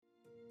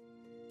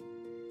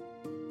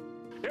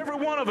Every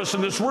one of us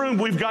in this room,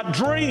 we've got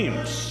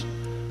dreams,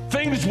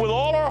 things with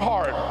all our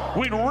heart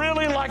we'd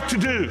really like to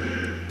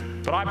do.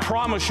 But I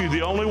promise you, the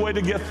only way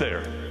to get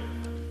there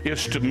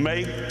is to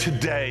make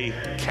today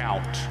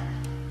count.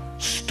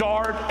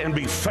 Start and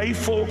be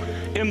faithful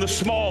in the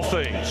small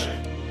things.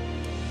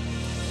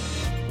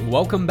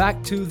 Welcome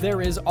back to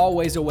There Is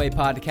Always a Way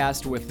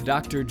podcast with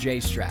Dr. Jay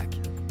Strack.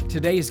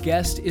 Today's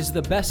guest is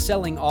the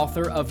best-selling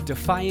author of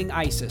Defying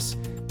ISIS,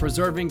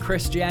 Preserving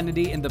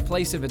Christianity in the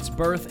Place of Its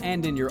Birth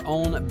and in Your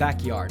Own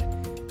Backyard.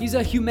 He's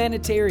a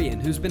humanitarian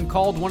who's been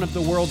called one of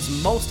the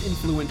world's most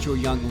influential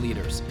young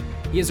leaders.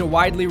 He is a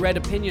widely read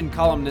opinion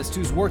columnist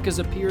whose work has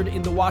appeared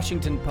in The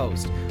Washington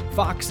Post,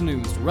 Fox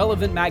News,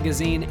 Relevant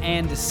Magazine,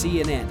 and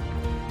CNN.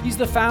 He's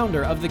the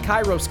founder of the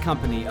Kairos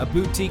Company, a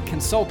boutique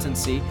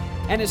consultancy,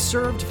 and has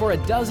served for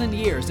 12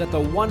 years at the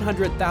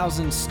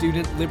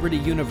 100,000-student Liberty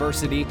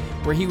University,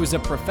 where he was a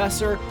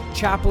professor,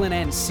 chaplain,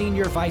 and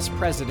senior vice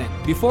president,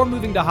 before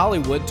moving to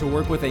Hollywood to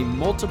work with a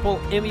multiple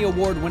Emmy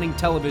Award-winning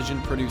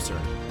television producer.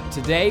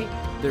 Today,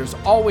 there's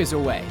always a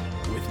way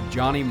with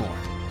Johnny Moore.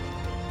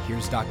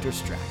 Here's Dr.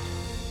 Strack.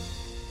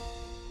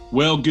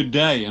 Well, good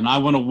day, and I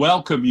want to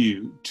welcome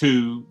you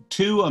to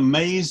two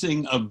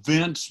amazing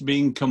events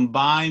being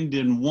combined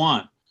in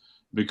one,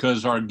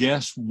 because our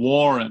guest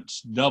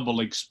warrants double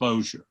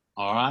exposure,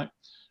 all right?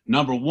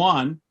 Number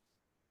one,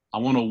 I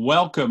want to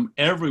welcome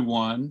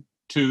everyone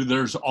to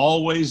There's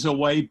Always a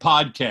Way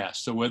podcast.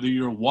 So whether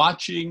you're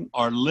watching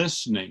or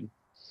listening,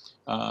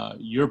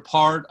 you're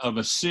part of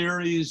a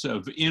series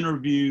of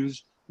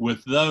interviews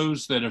with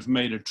those that have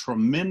made a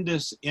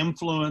tremendous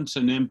influence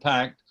and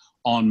impact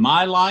on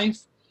my life,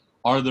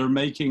 or they're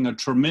making a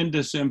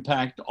tremendous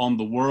impact on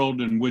the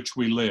world in which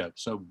we live.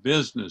 So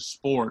business,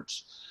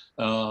 sports,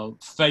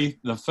 faith,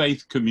 the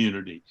faith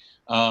community,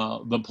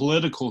 the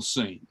political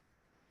scene.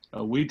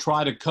 We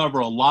try to cover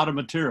a lot of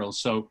material.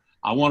 So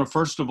I want to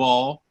first of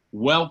all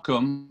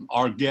welcome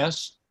our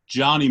guest,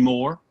 Johnny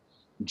Moore.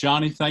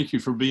 Johnny, thank you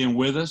for being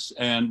with us.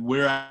 And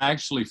we're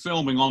actually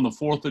filming on the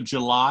 4th of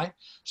July.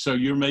 So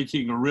you're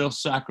making a real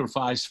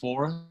sacrifice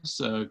for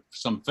us,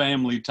 some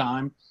family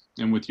time.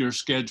 And with your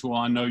schedule,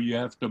 I know you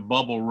have to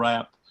bubble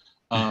wrap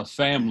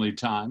family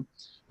time.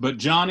 But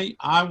Johnny,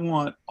 I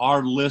want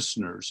our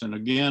listeners, and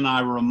again,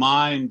 I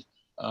remind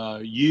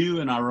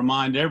you and I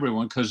remind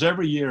everyone, because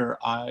every year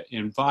I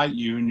invite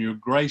you and you're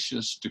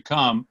gracious to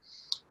come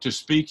to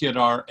speak at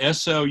our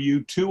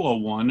SLU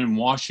 201 in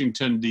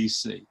Washington,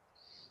 D.C.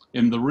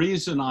 And the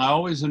reason I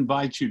always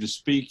invite you to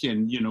speak,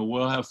 and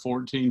we'll have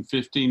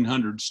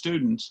 1,500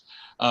 students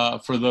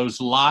for those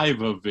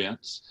live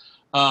events,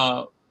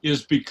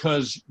 is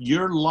because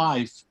your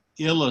life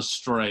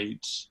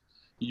illustrates,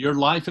 your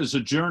life is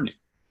a journey.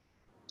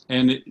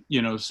 And,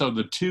 so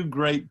the two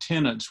great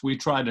tenets we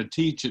try to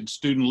teach at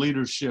Student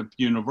Leadership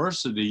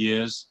University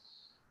is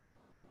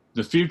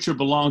the future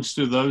belongs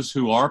to those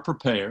who are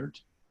prepared.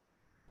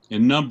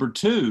 And number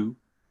two,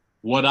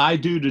 what I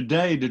do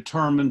today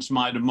determines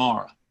my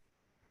tomorrow.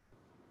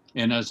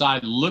 And as I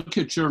look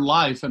at your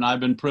life, and I've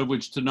been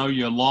privileged to know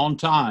you a long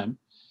time,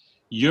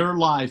 your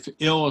life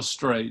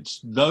illustrates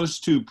those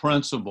two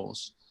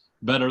principles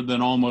better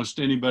than almost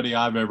anybody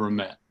I've ever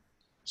met.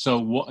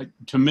 So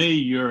to me,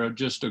 you're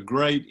just a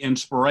great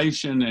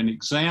inspiration and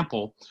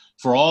example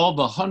for all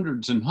the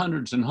hundreds and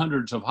hundreds and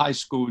hundreds of high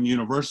school and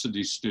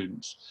university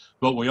students.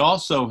 But we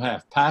also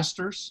have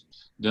pastors,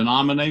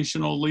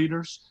 denominational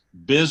leaders,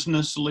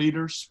 business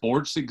leaders,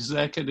 sports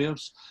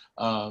executives,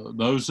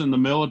 those in the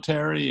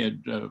military,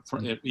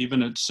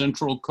 even at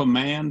Central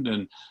Command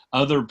and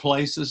other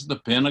places, the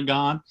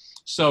Pentagon.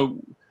 So,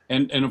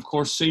 and of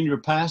course, senior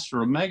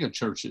pastor of mega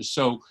churches.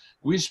 So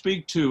we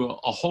speak to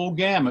a whole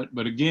gamut,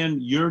 but again,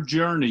 your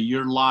journey,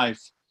 your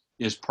life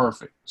is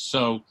perfect.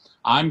 So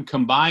I'm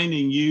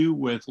combining you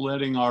with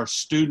letting our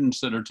students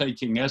that are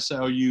taking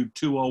SLU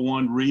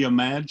 201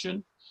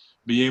 Reimagine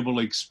be able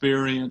to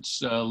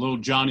experience little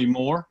Johnny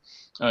Moore,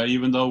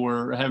 even though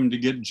we're having to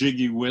get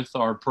jiggy with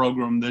our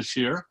program this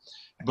year.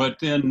 But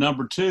then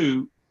number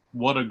two,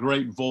 what a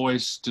great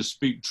voice to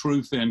speak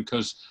truth in,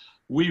 because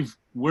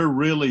we're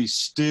really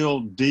still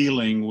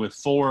dealing with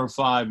 4 or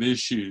 5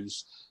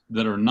 issues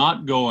that are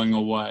not going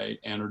away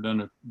and are going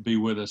to be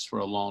with us for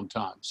a long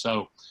time.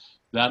 So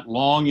that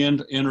long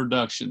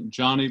introduction,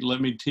 Johnny,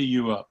 let me tee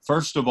you up.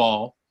 First of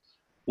all,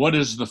 what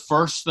is the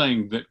first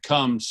thing that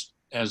comes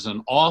as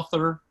an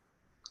author,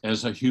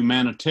 as a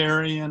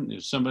humanitarian,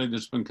 as somebody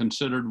that's been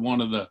considered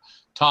one of the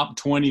top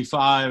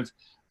 25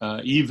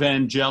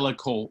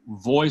 evangelical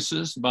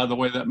voices? By the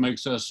way, that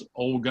makes us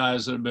old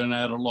guys that have been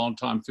at it a long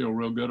time feel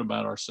real good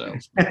about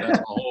ourselves. But that's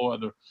a whole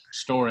other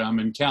story. I'm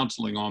in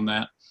counseling on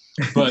that.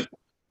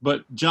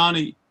 But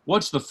Johnny,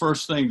 what's the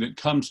first thing that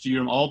comes to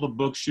you in all the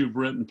books you've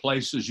written,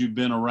 places you've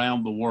been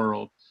around the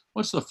world?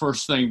 What's the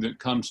first thing that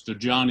comes to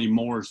Johnny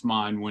Moore's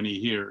mind when he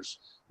hears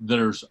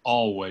there's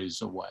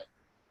always a way?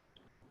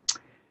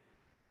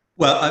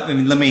 Well, I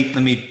mean, let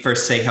me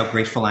first say how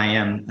grateful I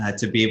am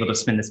to be able to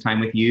spend this time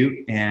with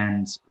you.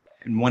 And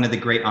one of the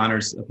great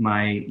honors of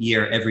my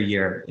year every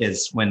year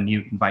is when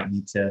you invite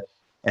me to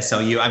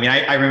SLU. I mean,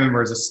 I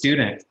remember as a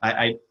student,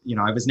 I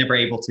was never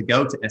able to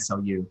go to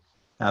SLU,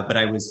 but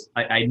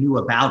I knew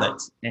about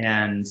it,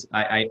 and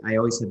I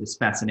always had this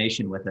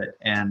fascination with it.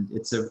 And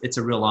it's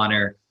a real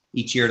honor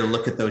each year to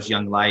look at those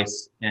young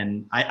lives.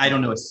 And I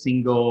don't know a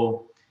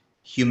single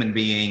human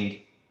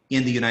being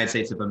in the United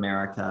States of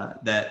America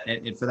that,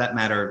 and for that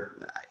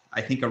matter,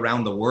 I think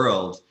around the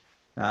world,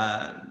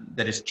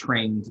 that has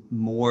trained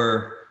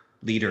more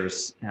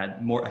leaders,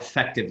 more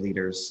effective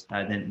leaders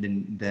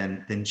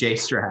than Jay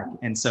Strack.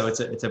 And so it's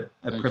a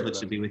privilege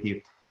to be with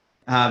you.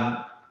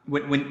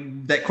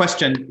 When that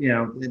question,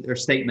 or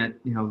statement,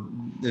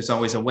 there's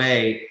always a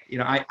way,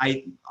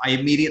 I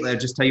immediately, I'll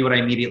just tell you what I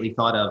immediately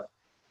thought of.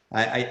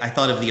 I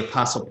thought of the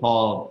Apostle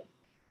Paul,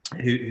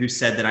 who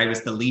said that I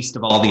was the least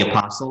of all the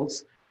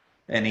apostles,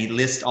 and he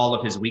lists all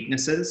of his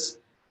weaknesses.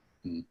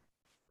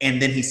 And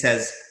then he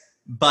says,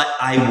 but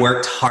I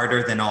worked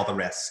harder than all the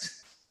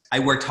rest. I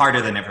worked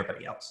harder than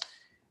everybody else.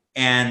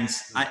 And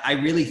I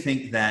really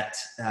think that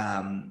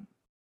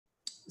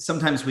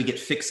sometimes we get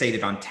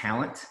fixated on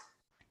talent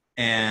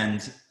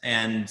and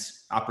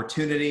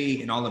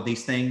opportunity and all of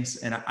these things.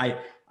 And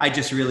I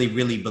just really,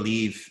 really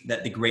believe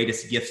that the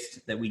greatest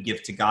gift that we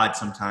give to God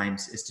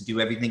sometimes is to do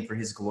everything for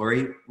his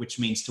glory, which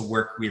means to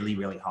work really,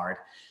 really hard.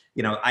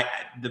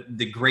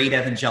 The great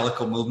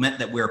evangelical movement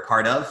that we're a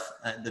part of,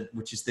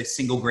 which is the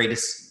single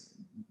greatest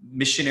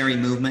missionary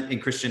movement in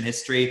Christian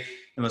history,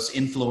 the most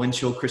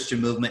influential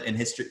Christian movement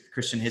in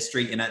Christian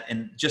history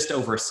in just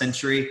over a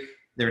century.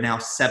 There are now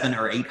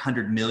 700 or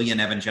 800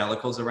 million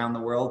evangelicals around the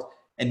world.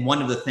 And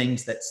one of the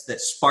things that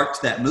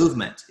sparked that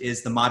movement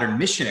is the modern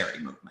missionary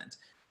movement,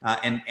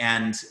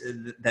 and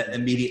that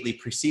immediately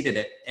preceded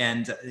it.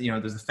 And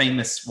there's a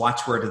famous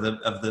watchword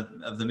of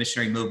the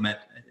missionary movement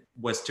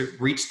was to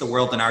reach the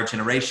world in our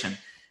generation.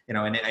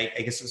 And I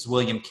guess it was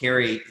William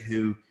Carey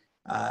who,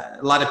 a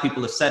lot of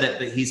people have said it,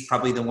 but he's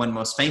probably the one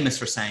most famous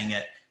for saying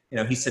it.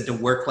 He said to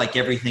work like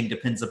everything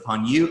depends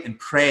upon you, and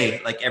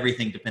pray like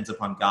everything depends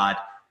upon God.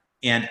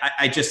 And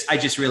I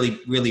just really,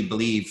 really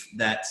believe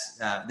that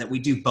we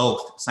do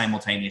both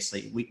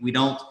simultaneously. We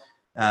don't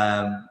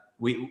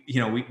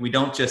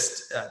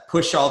just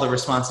push all the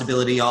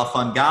responsibility off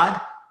on God,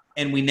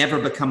 and we never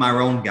become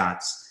our own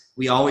gods.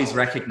 We always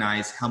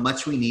recognize how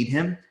much we need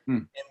him.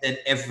 And then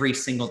every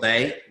single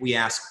day we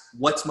ask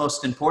what's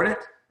most important,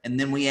 and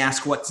then we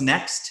ask what's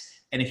next.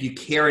 And if you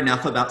care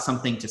enough about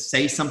something to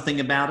say something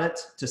about it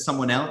to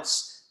someone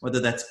else, whether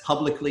that's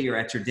publicly or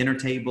at your dinner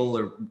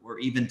table or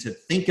even to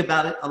think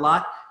about it a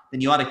lot, then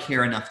you ought to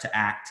care enough to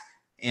act.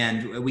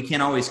 And we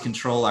can't always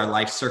control our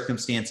life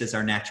circumstances,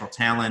 our natural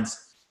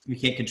talents. We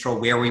can't control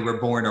where we were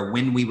born or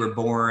when we were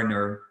born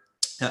or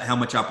how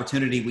much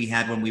opportunity we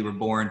had when we were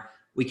born.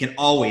 We can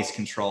always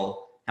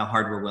control how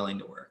hard we're willing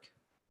to work.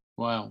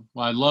 Wow.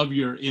 Well, I love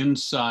your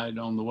insight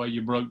on the way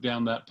you broke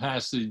down that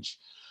passage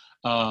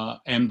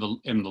and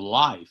the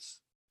life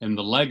and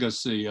the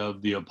legacy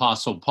of the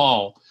Apostle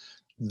Paul,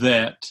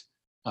 that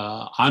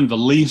I'm the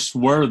least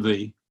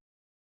worthy.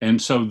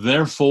 And so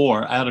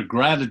therefore, out of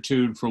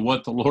gratitude for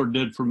what the Lord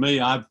did for me,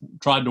 I've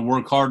tried to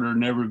work harder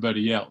than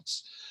everybody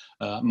else.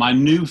 My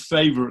new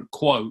favorite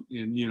quote,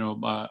 and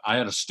I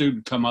had a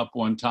student come up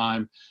one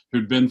time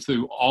who'd been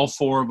through all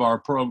 4 of our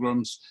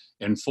programs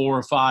and 4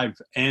 or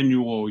 5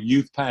 annual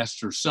youth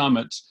pastor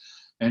summits.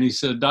 And he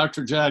said,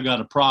 Dr. J, I got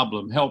a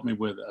problem. Help me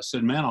with it. I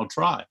said, man, I'll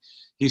try.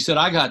 He said,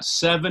 I got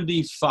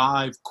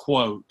 75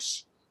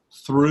 quotes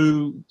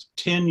through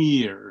 10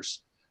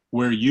 years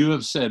where you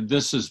have said,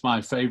 this is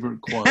my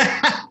favorite quote.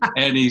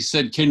 And he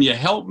said, can you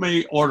help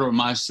me order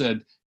them? I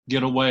said,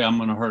 get away, I'm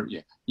going to hurt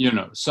you.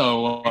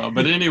 So,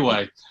 but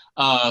anyway,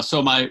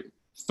 so my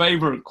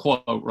favorite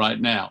quote right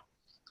now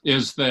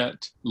is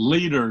that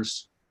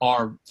leaders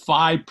are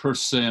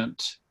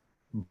 5%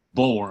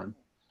 born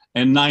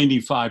and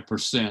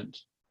 95%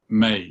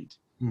 made.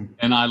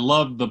 And I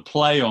love the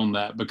play on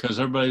that, because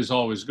everybody's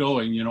always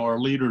going, are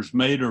leaders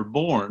made or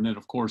born? And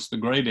of course, the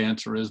great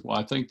answer is, well,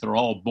 I think they're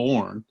all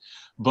born.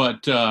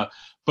 But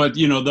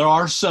there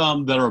are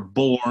some that are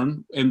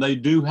born, and they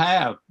do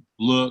have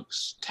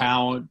looks,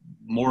 talent,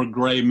 more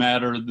gray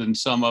matter than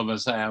some of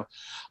us have.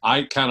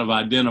 I kind of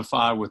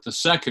identify with the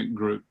second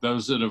group,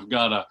 those that have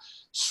got to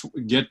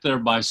get there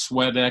by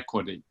sweat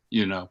equity,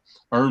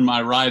 earn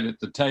my right at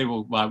the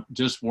table by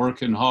just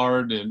working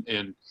hard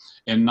and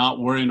not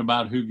worrying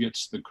about who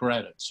gets the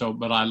credit. So,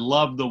 but I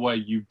love the way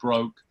you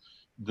broke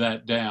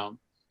that down.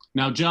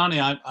 Now,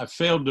 Johnny, I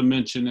failed to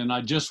mention, and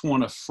I just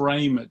want to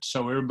frame it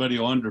so everybody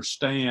will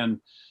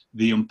understand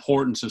the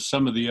importance of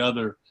some of the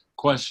other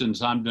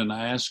questions I'm going to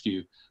ask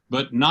you.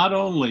 But not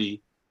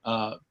only,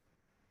 were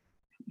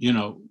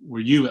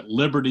you at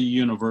Liberty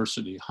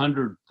University,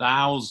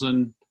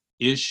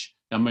 100,000-ish?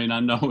 I mean, I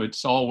know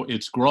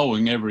it's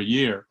growing every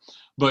year,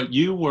 but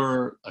you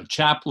were a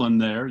chaplain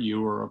there.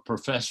 You were a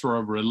professor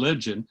of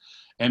religion.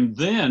 And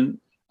then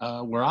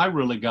where I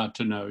really got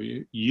to know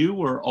you, you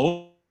were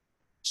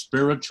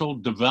spiritual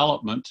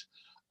development.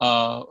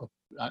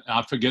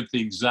 I forget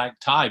the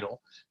exact title.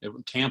 It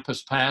was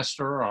campus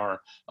pastor or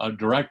a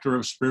director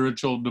of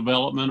spiritual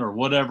development or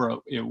whatever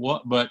it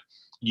was. But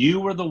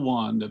you were the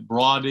one that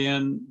brought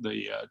in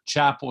the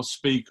chapel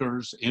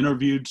speakers,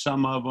 interviewed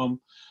some of them,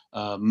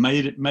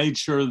 made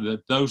sure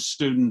that those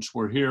students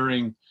were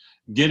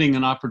getting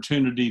an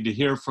opportunity to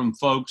hear from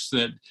folks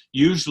that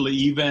usually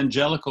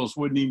evangelicals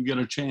wouldn't even get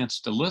a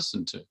chance to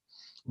listen to.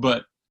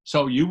 But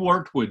so you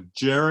worked with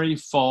Jerry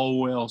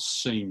Falwell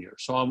Sr.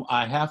 So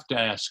I have to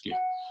ask you,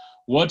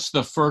 what's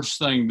the first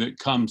thing that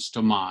comes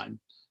to mind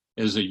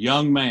as a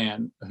young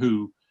man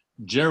who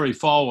Jerry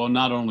Falwell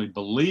not only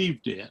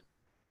believed in,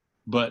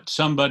 but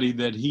somebody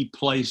that he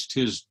placed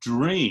his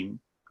dream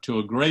to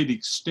a great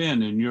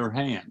extent in your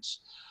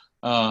hands?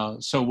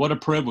 So what a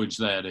privilege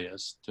that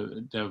is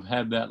to have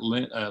had that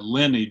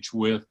lineage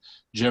with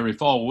Jerry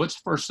Falwell. What's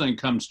the first thing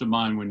comes to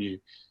mind when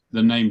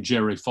the name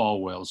Jerry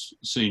Falwell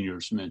Sr.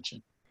 is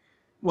mentioned?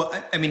 Well,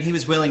 I mean, he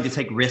was willing to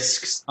take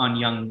risks on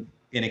young,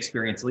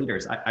 inexperienced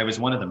leaders. I was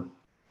one of them.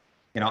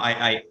 You know,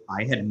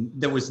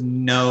 there was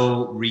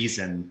no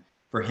reason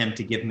for him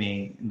to give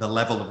me the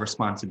level of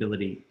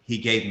responsibility he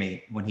gave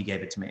me when he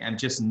gave it to me. And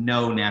just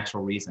no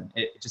natural reason.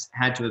 It just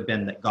had to have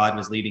been that God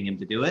was leading him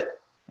to do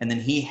it. And then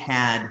he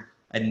had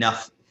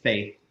enough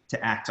faith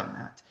to act on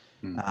that.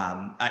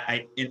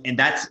 And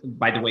that's,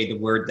 by the way, the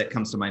word that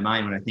comes to my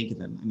mind when I think of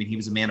him. I mean, he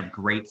was a man of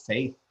great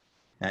faith.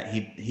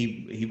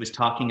 He was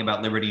talking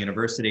about Liberty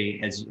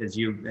University, as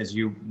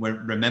you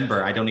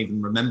remember. I don't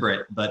even remember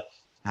it, but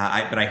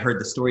I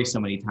heard the story so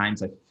many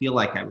times. I feel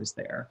like I was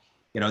there.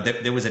 You know,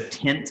 there was a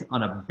tent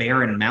on a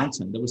barren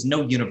mountain. There was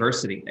no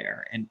university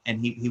there,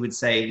 and he would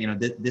say, you know,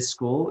 this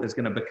school is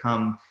going to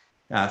become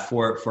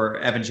for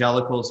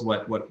evangelicals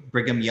what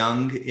Brigham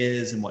Young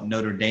is and what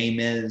Notre Dame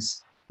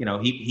is. You know,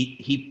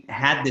 he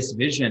had this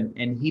vision,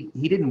 and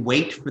he didn't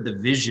wait for the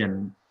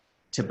vision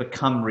to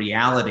become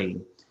reality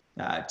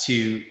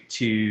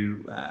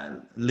to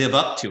live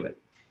up to it.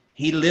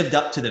 He lived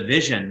up to the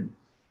vision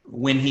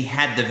when he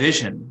had the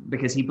vision,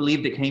 because he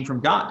believed it came from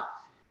God.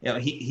 You know,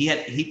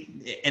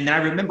 and I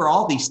remember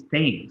all these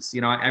things.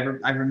 You know,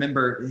 I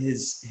remember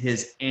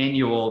his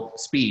annual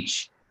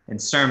speech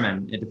and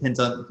sermon. It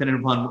depending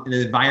upon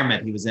the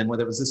environment he was in,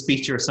 whether it was a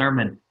speech or a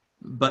sermon,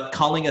 but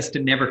calling us to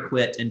never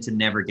quit and to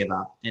never give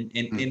up. And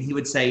he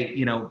would say,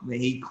 you know,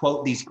 he'd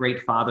quote these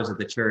great fathers of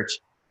the church,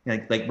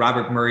 like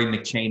Robert Murray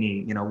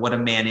McChaney, you know, what a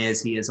man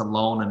is, he is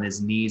alone on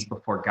his knees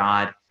before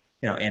God,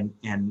 you know,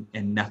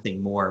 and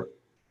nothing more.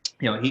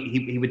 You know,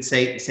 he would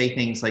say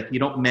things like, you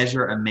don't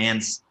measure a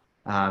man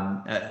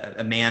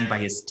by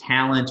his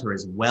talent or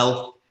his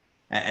wealth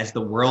as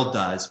the world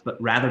does,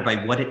 but rather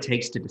by what it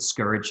takes to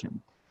discourage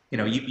him. You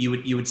know,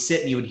 you would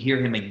sit and you would hear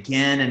him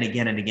again and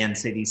again and again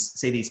say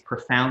these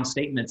profound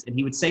statements, and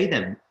he would say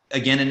them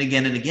again and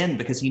again and again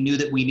because he knew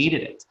that we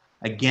needed it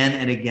again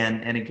and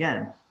again and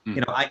again.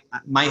 You know,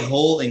 my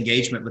whole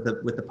engagement with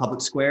the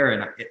public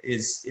square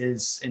is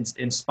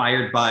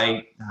inspired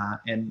by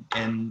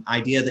an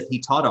idea that he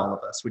taught all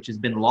of us, which has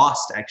been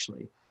lost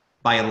actually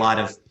by a lot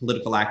of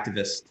political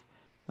activists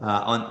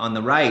on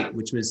the right,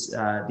 which was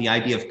the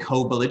idea of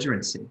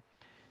co-belligerency.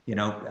 You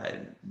know,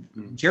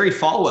 Jerry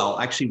Falwell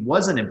actually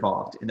wasn't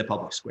involved in the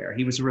public square.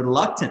 He was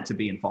reluctant to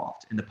be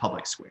involved in the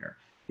public square.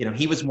 You know,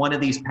 he was one of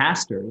these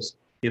pastors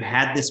who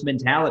had this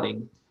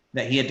mentality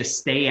that he had to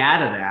stay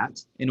out of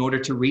that in order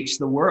to reach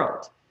the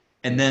world.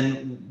 And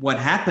then what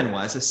happened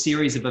was a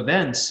series of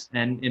events,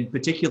 and in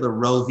particular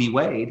Roe v.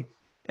 Wade,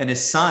 and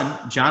his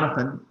son,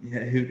 Jonathan,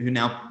 who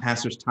now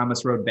pastors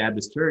Thomas Road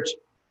Baptist Church,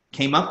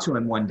 came up to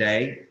him one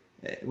day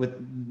with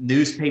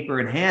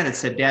newspaper in hand and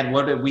said, "Dad,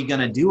 what are we going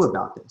to do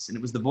about this?" And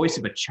it was the voice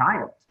of a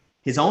child,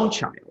 his own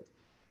child,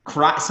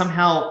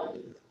 somehow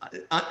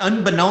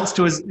unbeknownst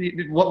to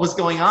what was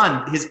going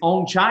on, his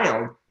own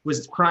child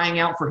was crying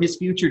out for his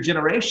future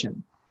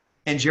generation.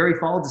 And Jerry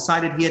Falwell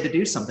decided he had to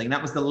do something.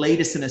 That was the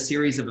latest in a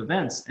series of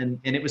events. And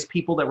it was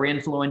people that were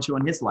influential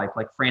in his life,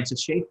 like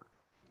Francis Schaeffer.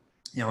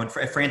 You know, and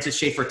Francis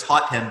Schaeffer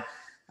taught him,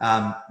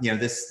 you know,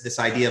 this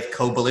idea of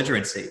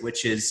co-belligerency,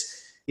 which is,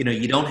 you know,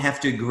 you don't have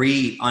to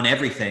agree on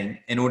everything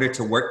in order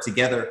to work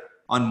together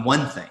on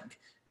one thing.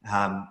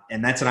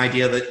 And that's an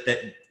idea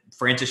that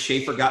Francis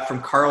Schaeffer got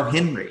from Carl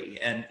Henry.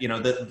 And, you know,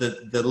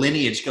 the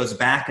lineage goes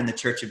back in the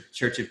Church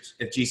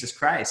of Jesus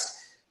Christ.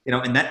 You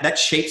know, and that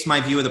shapes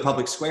my view of the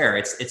public square.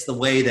 It's the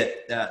way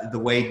that the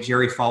way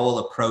Jerry Falwell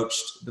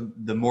approached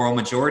the moral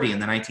majority in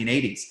the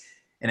 1980s,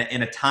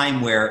 in a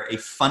time where a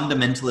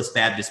fundamentalist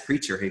Baptist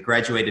preacher who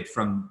graduated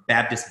from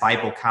Baptist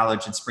Bible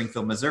College in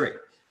Springfield, Missouri,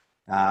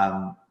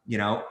 you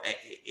know,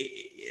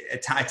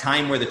 a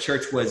time where the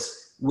church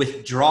was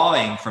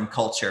withdrawing from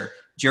culture,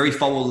 Jerry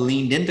Falwell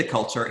leaned into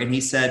culture and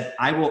he said,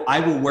 I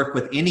will work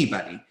with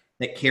anybody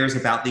that cares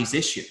about these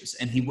issues.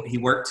 And he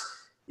worked,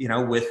 you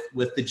know,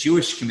 with the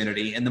Jewish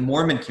community and the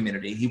Mormon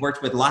community. He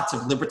worked with lots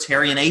of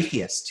libertarian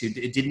atheists who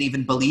didn't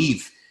even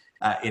believe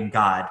in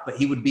God, but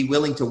he would be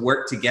willing to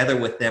work together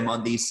with them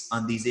on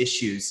these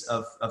issues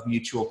of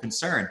mutual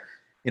concern,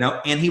 you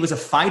know, and he was a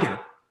fighter,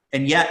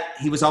 and yet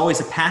he was always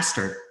a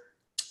pastor.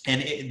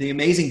 And the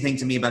amazing thing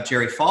to me about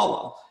Jerry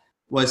Falwell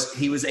was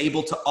he was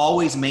able to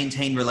always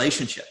maintain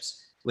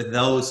relationships with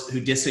those who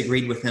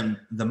disagreed with him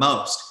the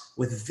most,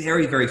 with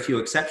very, very few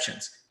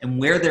exceptions. And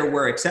where there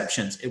were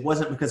exceptions, it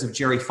wasn't because of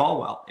Jerry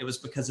Falwell. It was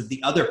because of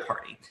the other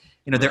party.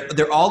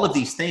 There are all of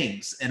these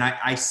things. And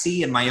I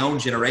see in my own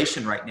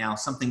generation right now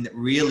something that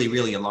really,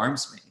 really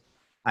alarms me.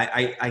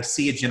 I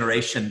see a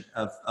generation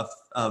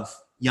of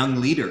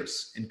young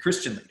leaders and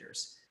Christian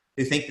leaders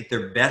who think that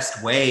their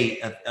best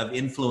way of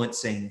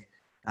influencing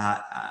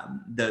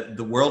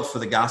the world for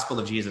the gospel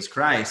of Jesus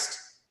Christ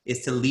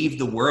is to leave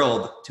the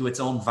world to its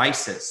own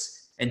vices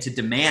and to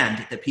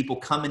demand that people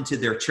come into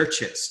their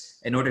churches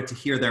in order to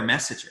hear their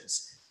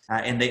messages.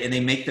 And they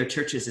make their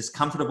churches as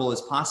comfortable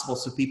as possible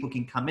so people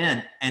can come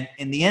in. And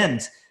in the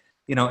end,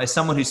 as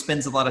someone who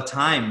spends a lot of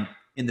time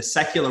in the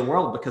secular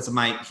world because of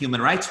my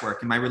human rights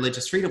work and my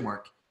religious freedom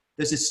work,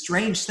 there's this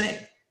strange thing.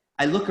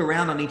 I look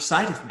around on each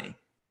side of me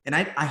and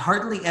I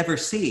hardly ever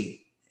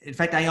see, in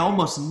fact, I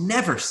almost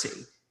never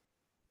see,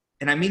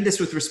 and I mean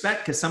this with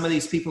respect because some of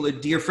these people are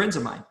dear friends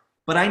of mine,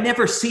 but I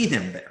never see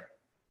them there.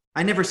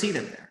 I never see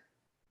them there.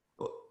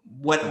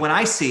 What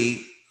I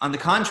see, on the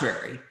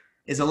contrary,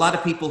 is a lot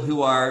of people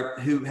who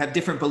have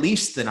different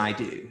beliefs than I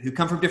do, who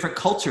come from different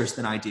cultures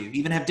than I do,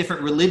 even have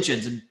different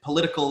religions and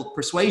political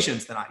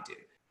persuasions than I do.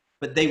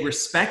 But they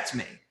respect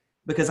me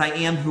because I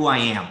am who I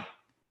am.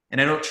 And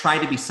I don't try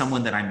to be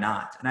someone that I'm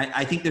not. And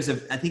I think there's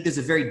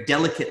a very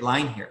delicate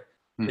line here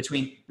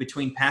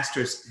between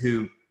pastors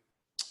who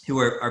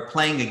are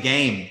playing a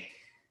game,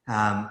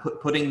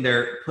 putting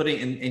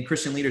in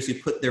Christian leaders who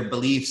put their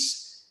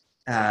beliefs,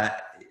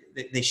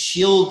 they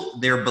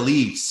shield their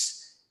beliefs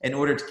in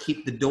order to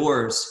keep the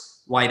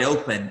doors wide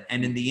open.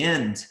 And in the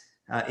end,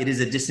 it is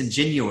a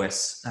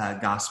disingenuous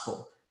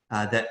gospel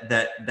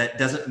that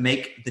doesn't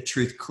make the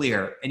truth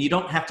clear. And you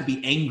don't have to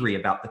be angry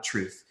about the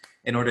truth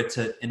in order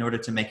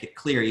to make it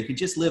clear. You can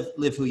just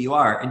live who you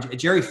are. And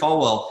Jerry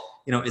Falwell,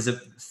 is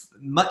a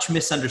much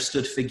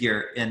misunderstood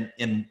figure in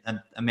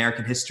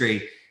American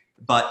history.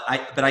 But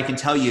I can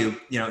tell you,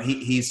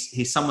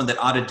 he's someone that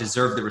ought to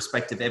deserve the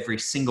respect of every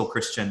single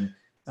Christian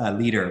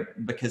leader,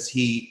 because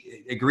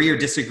he agree or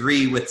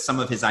disagree with some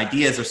of his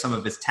ideas or some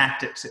of his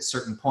tactics at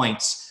certain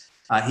points.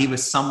 He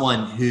was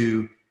someone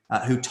who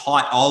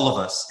taught all of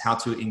us how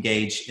to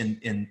engage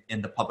in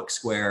the public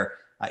square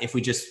if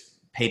we just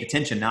paid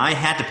attention. Now, I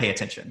had to pay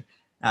attention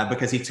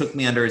because he took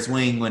me under his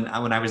wing when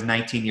I was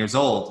 19 years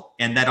old,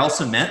 and that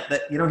also meant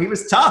that he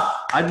was tough.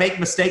 I'd make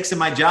mistakes in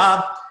my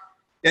job.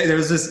 There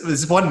was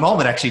this one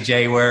moment, actually,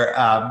 Jay, where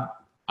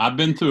I've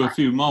been through a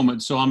few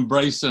moments, so I'm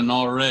bracing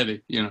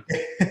already.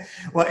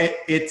 Well,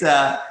 he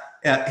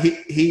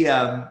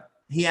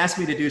asked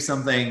me to do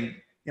something.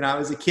 I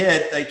was a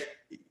kid. Like,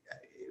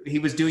 he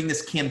was doing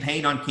this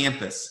campaign on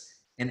campus,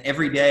 and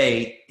every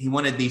day he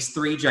wanted these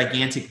 3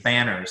 gigantic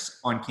banners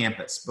on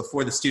campus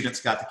before the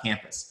students got to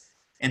campus.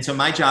 And so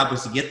my job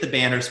was to get the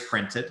banners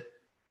printed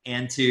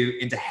and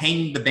to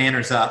hang the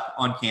banners up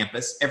on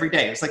campus every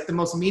day. It was like the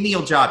most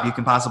menial job you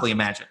can possibly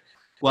imagine.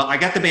 Well, I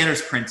got the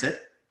banners printed,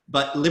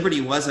 but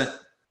Liberty wasn't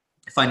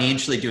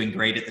financially doing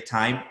great at the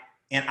time.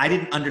 And I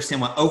didn't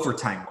understand what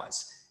overtime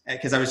was,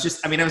 because I was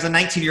a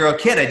 19-year-old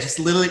kid. I just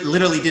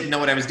literally didn't know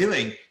what I was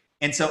doing.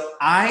 And so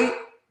I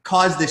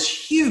caused this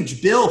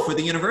huge bill for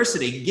the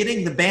university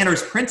getting the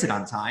banners printed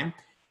on time.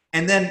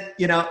 And then,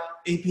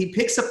 he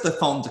picks up the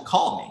phone to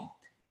call me,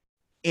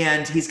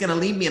 and he's going to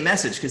leave me a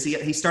message because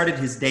he started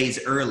his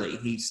days early.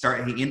 He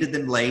ended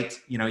them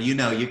late. You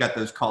got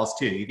those calls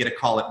too. You get a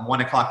call at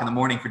 1:00 in the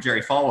morning for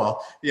Jerry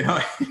Falwell,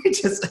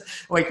 just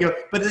wake you up.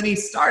 But then he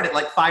started at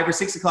like 5 or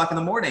 6 o'clock in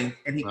the morning,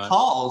 and he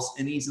calls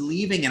and he's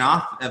leaving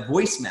a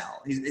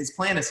voicemail. His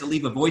plan is to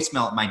leave a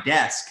voicemail at my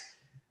desk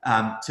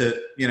to,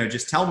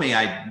 just tell me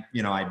I'd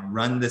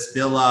run this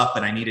bill up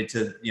and I needed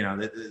to,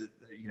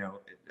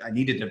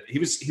 he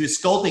was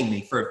scolding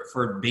me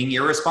for being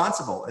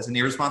irresponsible as an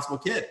irresponsible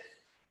kid.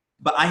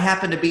 But I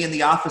happened to be in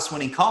the office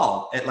when he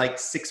called at like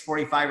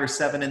 6:45 or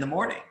 7 in the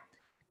morning.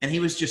 And he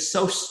was just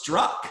so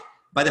struck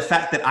by the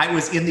fact that I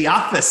was in the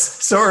office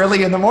so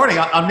early in the morning.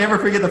 I'll never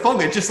forget the phone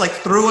call. It just like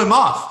threw him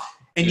off.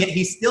 And yet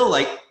he still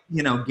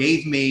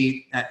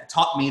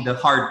taught me the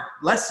hard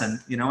lesson,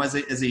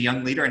 as a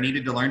young leader. I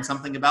needed to learn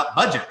something about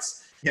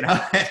budgets,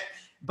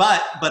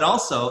 but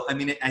also, I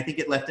think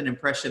it left an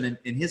impression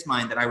in his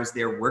mind that I was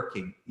there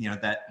working,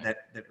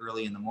 that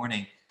early in the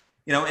morning.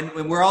 And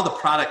we're all the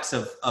products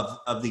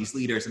of these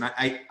leaders. And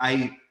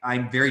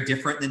I'm very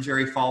different than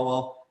Jerry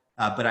Falwell,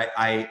 but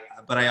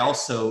I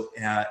also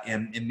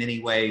am in many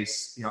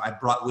ways, I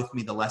brought with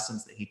me the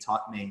lessons that he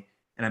taught me,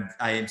 and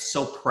I am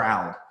so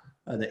proud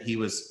that he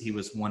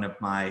was one of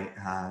my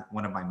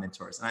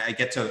mentors. And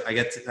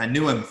I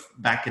knew him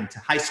back into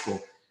high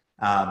school,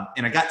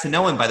 and I got to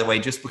know him, by the way,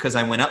 just because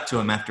I went up to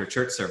him after a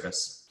church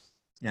service,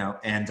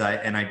 and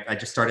I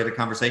just started a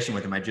conversation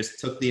with him. I just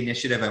took the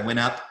initiative. I went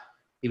up.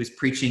 He was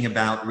preaching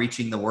about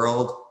reaching the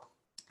world.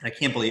 And I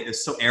can't believe it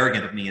was so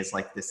arrogant of me as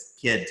like this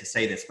kid to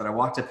say this, but I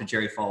walked up to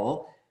Jerry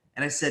Falwell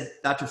and I said,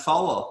 Dr.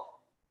 Falwell,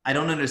 I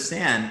don't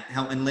understand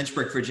how in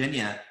Lynchburg,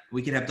 Virginia,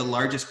 we could have the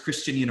largest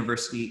Christian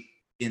university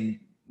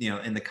in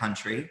the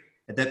country.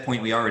 At that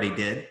point, we already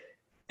did.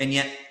 And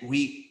yet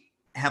we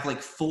have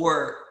like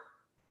 4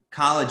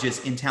 colleges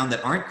in town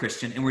that aren't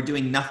Christian, and we're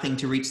doing nothing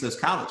to reach those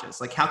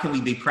colleges. Like, how can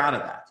we be proud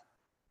of that?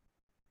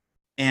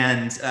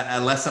 And a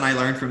lesson I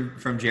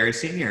learned from Jerry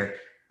Sr.,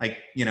 like,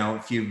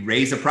 if you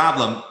raise a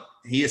problem,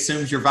 he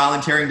assumes you're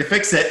volunteering to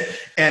fix it.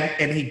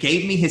 And he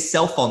gave me his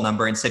cell phone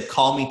number and said,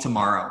 call me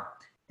tomorrow.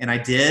 And I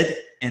did.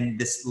 And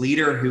this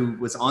leader who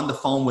was on the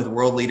phone with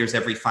world leaders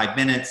every 5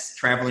 minutes,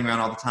 traveling around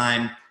all the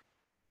time,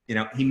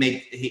 he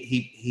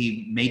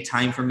made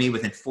time for me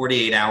within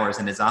 48 hours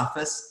in his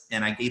office.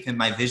 And I gave him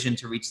my vision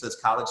to reach those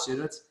college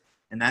students.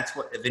 And that's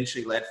what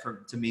eventually led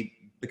to me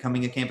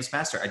becoming a campus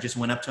pastor. I just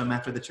went up to him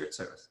after the church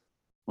service.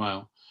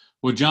 Wow.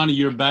 Well, Johnny,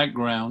 your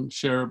background,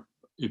 share,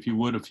 if you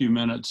would, a few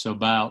minutes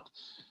about,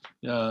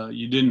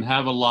 you didn't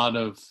have a lot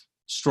of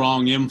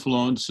strong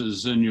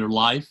influences in your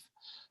life.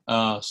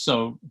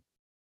 So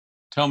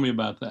tell me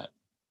about that.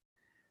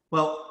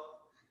 Well,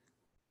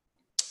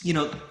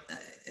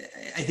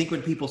 I think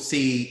when people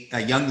see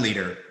a young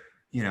leader,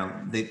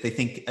 they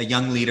think a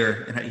young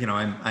leader, and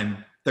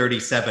I'm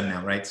 37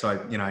 now, right? So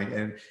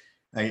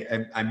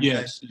I'm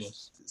yes.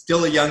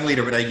 Still a young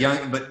leader,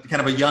 but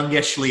kind of a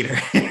youngish leader,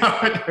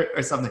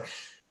 or something.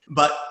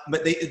 But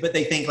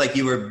they think like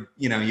you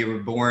were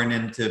born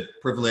into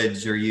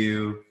privilege, or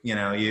you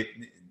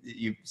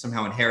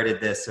somehow inherited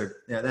this,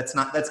 or that's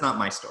not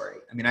my story.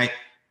 I mean, I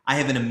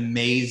have an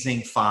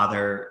amazing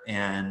father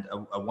and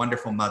a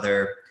wonderful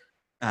mother.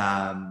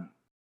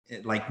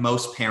 Like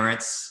most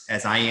parents,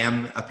 as I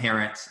am a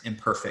parent,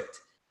 imperfect.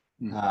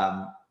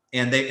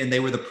 And they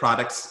were the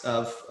products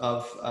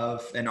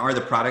of and are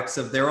the products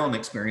of their own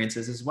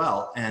experiences as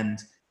well. And,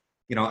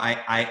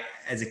 I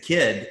as a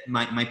kid,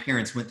 my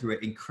parents went through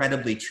an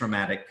incredibly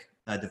traumatic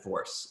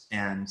divorce.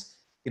 And,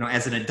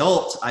 as an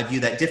adult, I view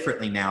that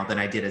differently now than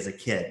I did as a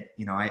kid.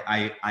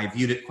 I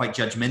viewed it quite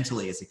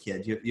judgmentally as a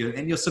kid.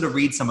 And you'll sort of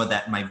read some of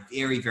that in my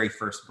very, very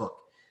first book.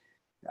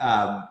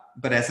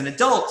 But as an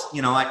adult,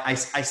 I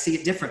see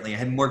it differently. I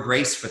had more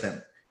grace for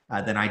them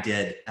than I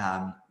did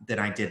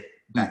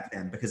back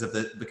then,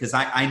 because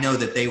I know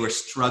that they were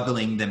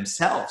struggling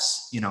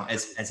themselves,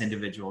 as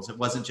individuals. It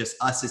wasn't just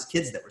us as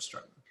kids that were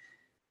struggling.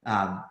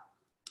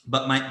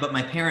 But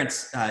my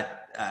parents'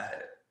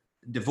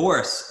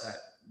 divorce,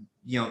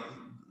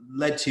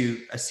 led to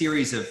a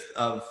series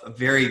of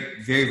very,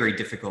 very, very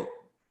difficult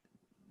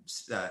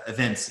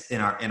events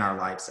in our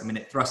lives. I mean,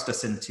 it thrust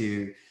us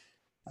into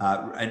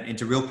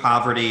real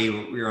poverty.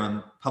 We were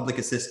on public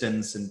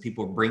assistance, and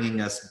people were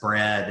bringing us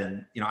bread.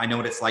 And, I know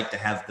what it's like to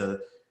have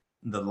the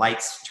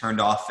lights turned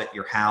off at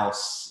your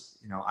house.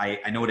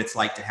 I know what it's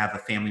like to have a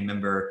family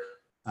member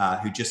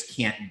who just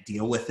can't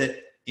deal with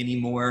it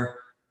anymore,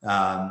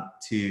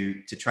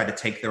 to try to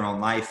take their own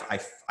life.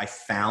 I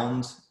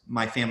found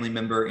my family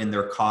member in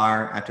their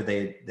car after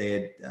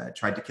they had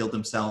tried to kill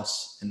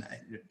themselves, and I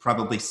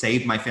probably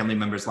saved my family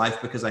member's life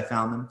because I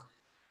found them.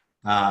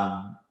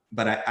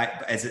 But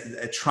I as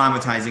a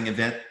traumatizing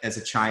event as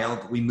a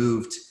child, we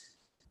moved,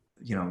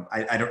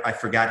 I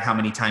forgot how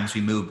many times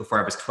we moved before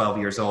I was 12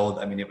 years old.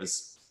 I mean, it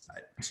was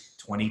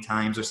 20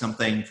 times or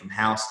something, from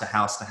house to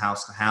house to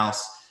house to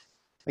house.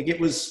 Like, it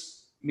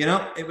was,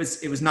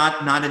 it was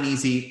not an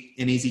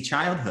easy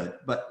childhood,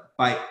 but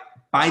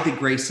by the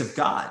grace of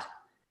God,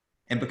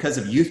 and because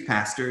of youth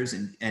pastors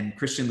and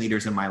Christian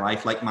leaders in my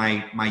life, like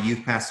my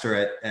youth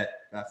pastor at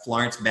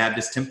Florence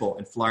Baptist Temple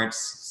in Florence,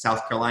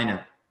 South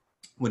Carolina.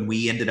 When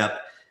we ended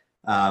up,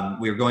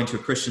 we were going to a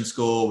Christian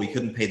school, we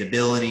couldn't pay the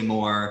bill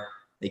anymore.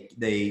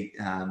 We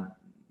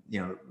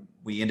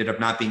ended up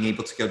not being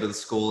able to go to the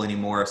school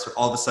anymore. So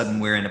all of a sudden,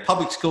 we're in a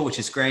public school, which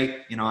is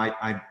great.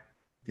 My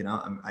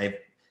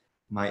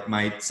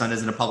son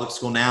is in a public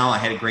school now. I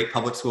had great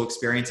public school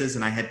experiences,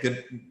 and I had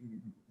good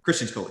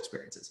Christian school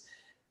experiences.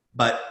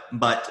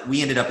 But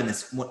we ended up in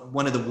this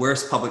one of the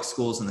worst public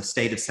schools in the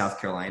state of South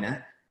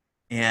Carolina,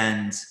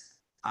 and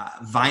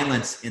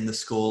violence in the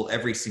school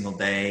every single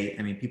day.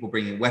 I mean, people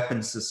bringing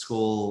weapons to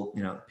school,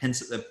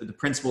 the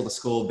principal of the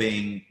school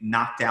being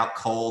knocked out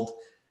cold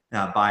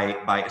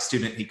by a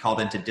student he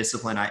called into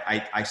discipline.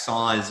 I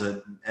saw as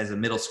a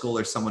middle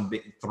schooler, someone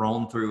being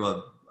thrown through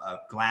a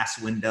glass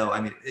window.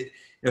 I mean,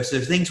 so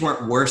things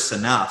weren't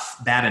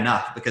bad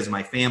enough because of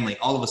my family.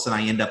 All of a sudden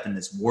I end up in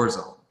this war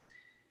zone.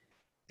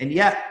 And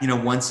yet,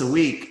 once a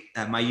week,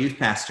 my youth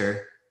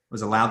pastor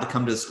was allowed to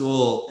come to the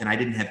school, and I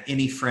didn't have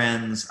any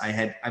friends.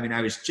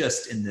 I was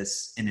just in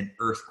an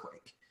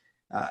earthquake,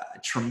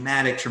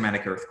 traumatic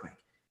earthquake.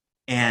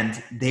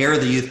 And there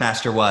the youth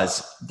pastor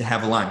was to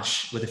have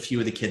lunch with a few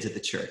of the kids at the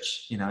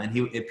church, and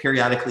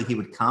periodically he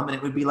would come, and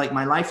it would be like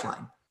my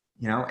lifeline,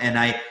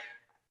 and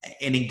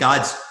in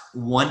God's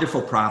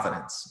wonderful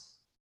providence,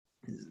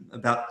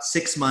 about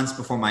 6 months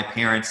before my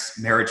parents'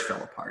 marriage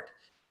fell apart,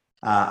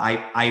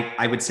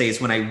 I would say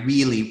is when I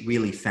really,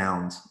 really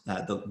found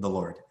the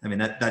Lord. I mean,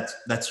 that's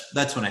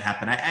when it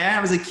happened. I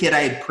was a kid.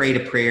 I had prayed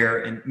a prayer,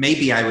 and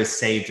maybe I was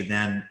saved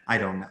then. I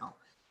don't know.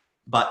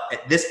 But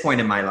at this point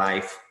in my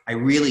life, I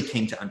really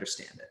came to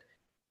understand it,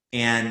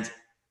 and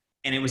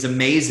it was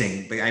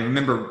amazing. But I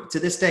remember to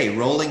this day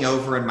rolling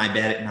over in my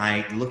bed at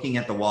night, looking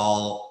at the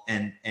wall,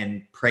 and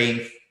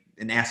praying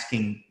and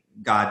asking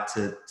God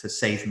to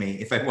save me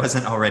if I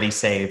wasn't already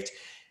saved.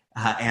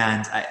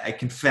 And I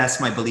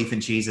confessed my belief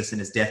in Jesus and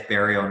his death,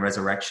 burial, and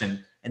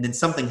resurrection. And then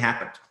something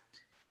happened.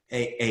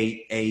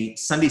 A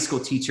Sunday school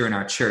teacher in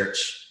our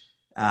church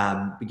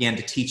began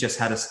to teach us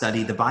how to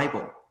study the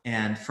Bible.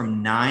 And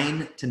from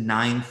 9 to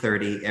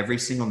 9:30 every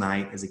single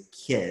night as a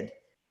kid,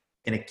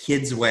 in a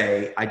kid's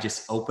way, I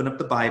just open up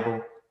the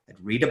Bible, I'd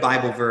read a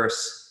Bible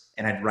verse,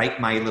 and I'd write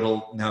my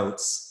little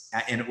notes,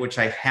 in which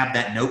I have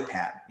that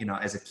notepad,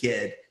 as a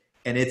kid.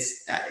 And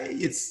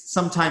it's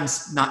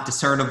sometimes not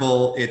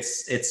discernible.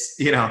 It's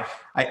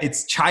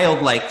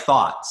childlike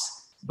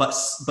thoughts,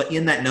 but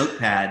in that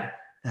notepad,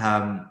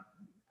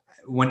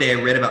 one day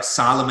I read about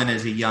Solomon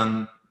as a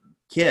young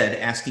kid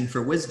asking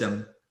for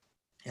wisdom.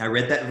 I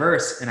read that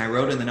verse and I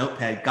wrote in the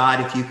notepad,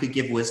 God, if you could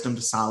give wisdom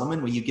to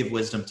Solomon, will you give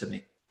wisdom to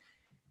me?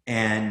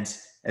 And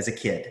as a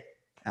kid,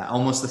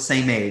 almost the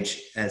same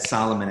age as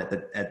Solomon at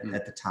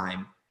the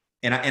time.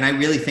 And I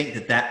really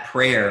think that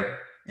prayer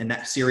and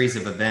that series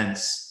of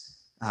events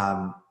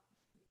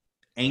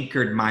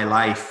anchored my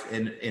life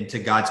into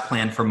God's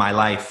plan for my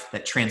life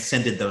that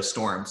transcended those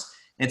storms.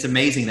 And it's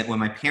amazing that when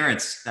my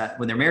parents,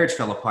 when their marriage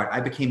fell apart, I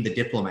became the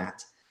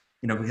diplomat,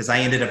 because I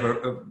ended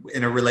up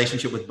in a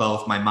relationship with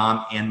both my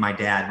mom and my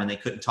dad when they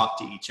couldn't talk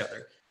to each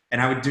other.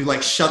 And I would do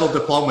like shuttle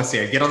diplomacy.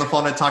 I'd get on the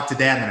phone and talk to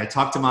dad, and then I'd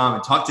talk to mom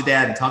and talk to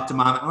dad and talk to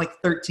mom. I'm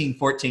like 13,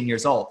 14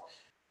 years old,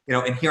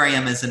 and here I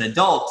am as an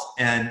adult.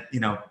 And,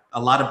 a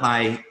lot of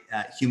my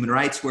human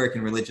rights work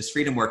and religious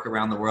freedom work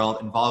around the world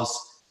involves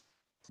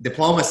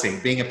diplomacy,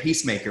 being a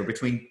peacemaker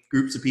between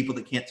groups of people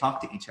that can't talk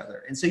to each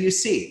other. And so you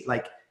see,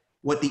 like,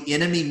 what the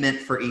enemy meant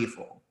for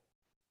evil,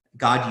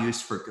 God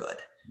used for good.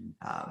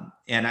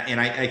 And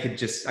I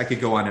could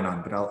go on and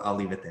on, but I'll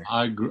leave it there.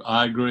 I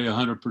agree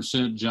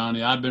 100%,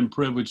 Johnny. I've been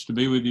privileged to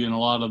be with you in a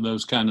lot of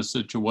those kind of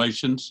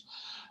situations.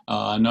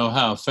 I know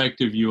how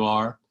effective you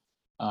are.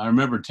 I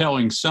remember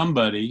telling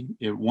somebody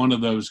at one of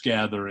those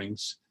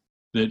gatherings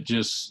that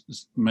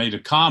just made a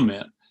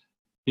comment,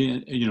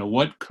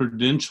 what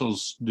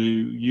credentials do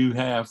you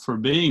have for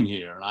being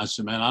here? And I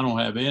said, man, I don't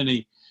have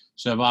any.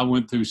 So I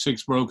went through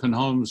 6 broken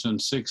homes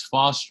and 6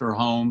 foster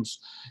homes,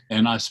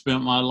 and I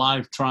spent my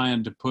life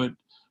trying to put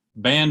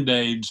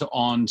Band-Aids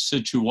on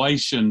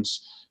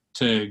situations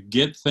to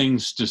get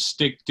things to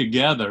stick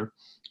together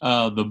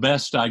the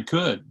best I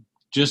could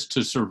just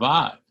to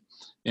survive.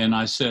 And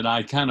I said,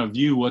 I kind of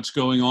view what's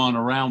going on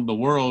around the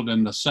world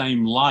in the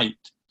same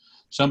light.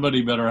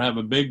 Somebody better have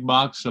a big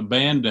box of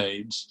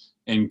Band-Aids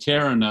and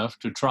care enough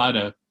to try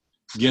to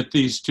get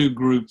these 2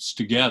 groups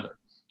together.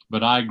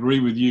 But I agree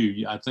with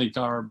you. I think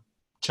our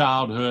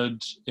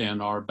childhoods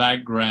and our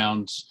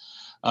backgrounds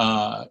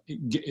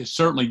it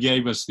certainly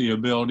gave us the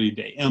ability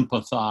to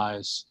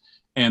empathize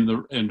and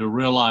to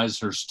realize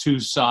there's 2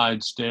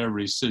 sides to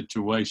every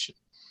situation.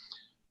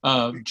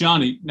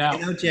 Johnny, now...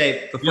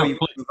 Jay, before you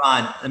move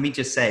on, let me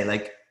just say,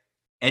 like,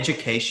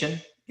 education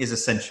is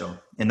essential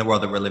in the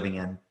world that we're living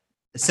in.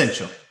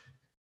 Essential.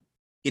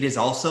 It is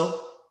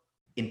also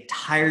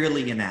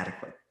entirely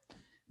inadequate,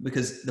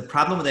 because the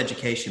problem with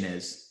education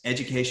is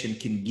education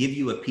can give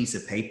you a piece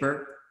of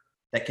paper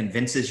that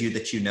convinces you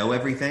that you know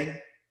everything.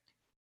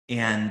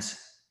 And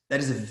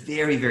that is a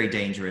very, very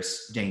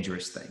dangerous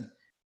thing.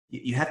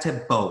 You have to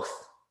have both.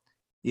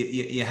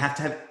 You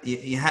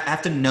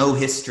have to know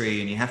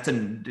history, and you have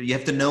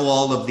to know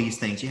all of these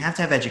things. You have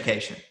to have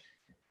education,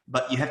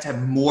 but you have to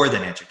have more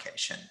than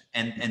education.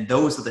 And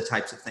those are the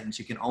types of things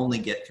you can only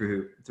get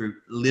through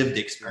lived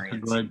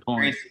experience. That's a great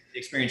point.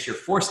 Experience you're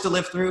forced to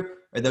live through,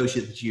 or those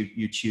that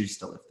you choose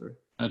to live through.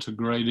 That's a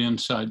great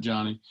insight,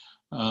 Johnny.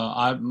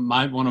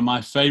 One of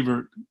my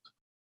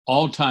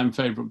all-time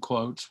favorite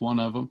quotes, one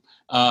of them,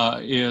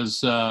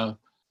 is that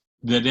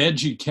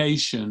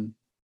education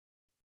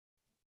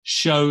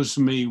shows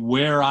me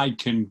where I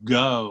can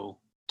go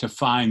to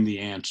find the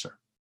answer.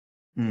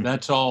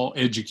 That's all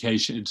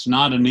education. It's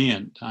not an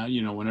end.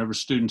 Whenever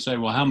students say,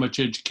 well, how much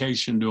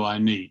education do I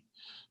need?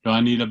 Do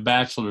I need a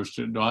bachelor's?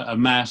 A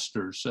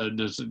master's?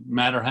 Does it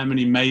matter how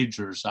many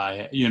majors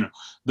I have?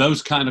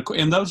 Those kind of,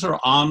 and those are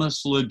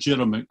honest,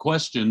 legitimate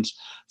questions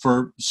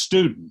for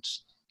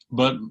students.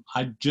 But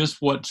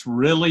what's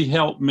really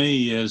helped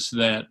me is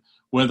that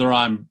whether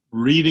I'm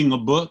reading a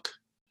book,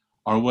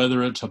 or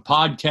whether it's a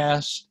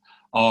podcast,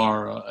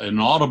 or an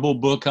audible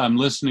book I'm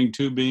listening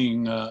to,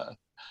 being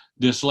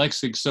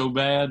dyslexic so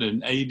bad,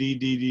 and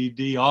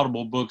ADDD,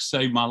 audible books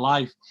saved my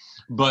life.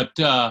 But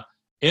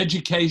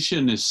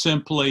education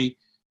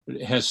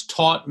has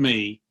taught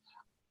me,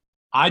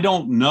 I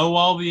don't know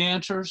all the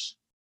answers,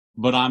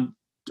 but I'm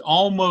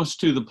almost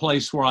to the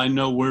place where I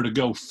know where to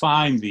go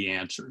find the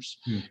answers.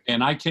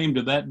 And I came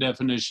to that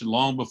definition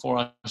long before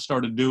I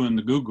started doing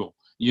the Google,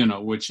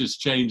 which has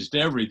changed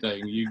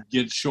everything. You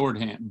get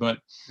shorthand, but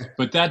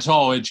that's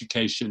all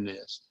education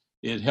is.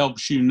 It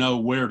helps you know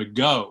where to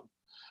go,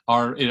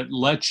 or it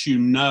lets you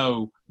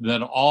know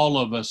that all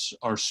of us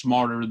are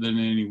smarter than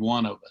any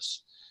one of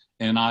us.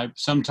 And I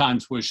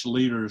sometimes wish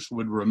leaders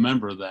would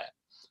remember that,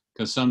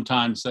 because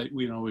sometimes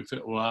we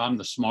feel, well, I'm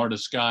the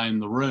smartest guy in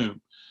the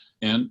room.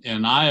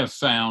 And I have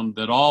found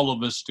that all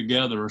of us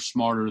together are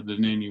smarter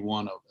than any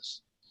one of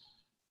us.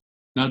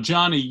 Now,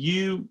 Johnny,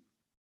 you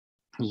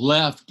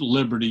left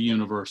Liberty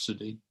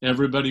University.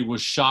 Everybody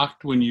was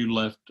shocked when you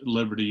left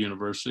Liberty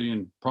University,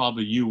 and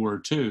probably you were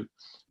too.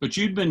 But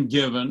you'd been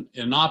given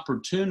an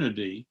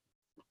opportunity,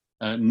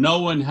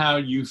 knowing how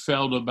you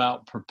felt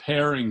about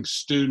preparing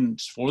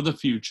students for the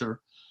future,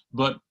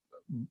 but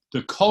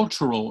the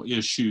cultural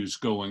issues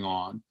going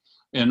on,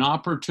 an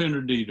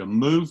opportunity to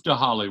move to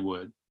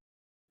Hollywood,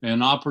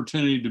 an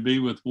opportunity to be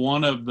with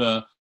one of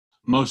the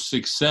most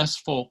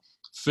successful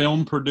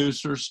film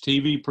producers,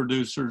 TV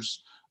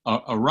producers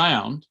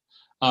around.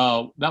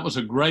 That was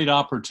a great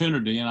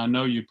opportunity, and I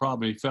know you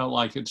probably felt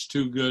like it's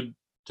too good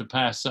to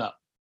pass up.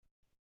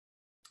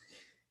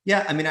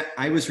 Yeah, I mean,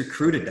 I was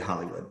recruited to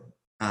Hollywood.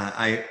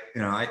 I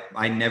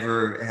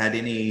never had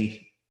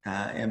any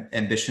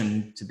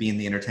ambition to be in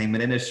the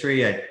entertainment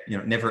industry. I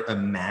never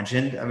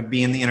imagined I would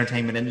be in the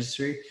entertainment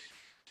industry.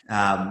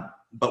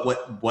 But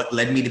what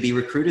led me to be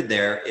recruited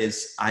there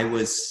is I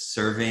was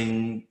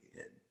serving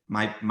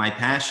my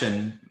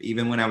passion,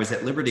 even when I was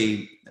at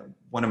Liberty,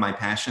 one of my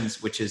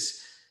passions, which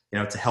is,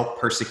 to help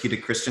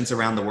persecuted Christians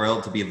around the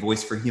world, to be a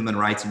voice for human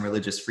rights and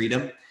religious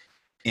freedom.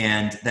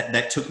 And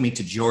that took me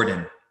to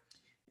Jordan.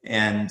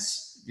 And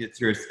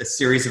through a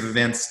series of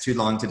events too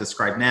long to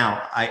describe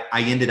now,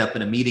 I ended up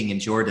in a meeting in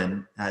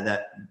Jordan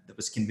that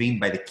was convened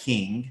by the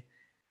king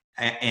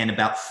and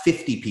about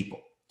 50 people.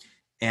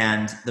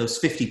 And those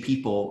 50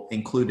 people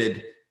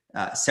included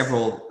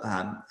several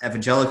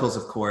evangelicals,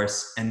 of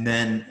course, and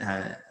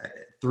then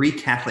 3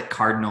 Catholic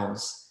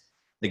cardinals,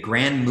 the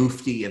Grand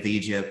Mufti of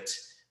Egypt,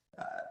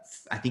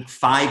 I think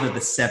 5 of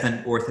the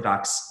 7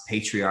 Orthodox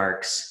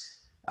patriarchs,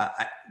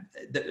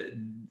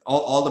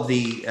 all of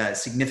the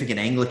significant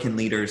Anglican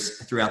leaders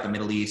throughout the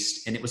Middle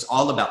East. And it was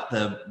all about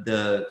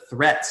the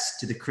threats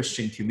to the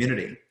Christian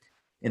community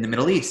in the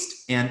Middle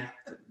East. And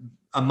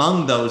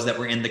among those that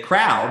were in the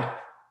crowd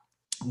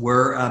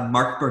were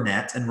Mark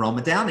Burnett and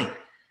Roma Downey.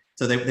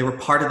 So they were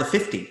part of the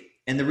 50.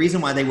 And the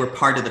reason why they were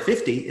part of the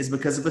 50 is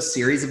because of a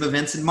series of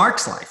events in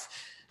Mark's life.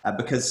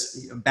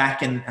 Because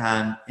back in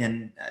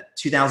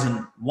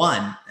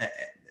 2001,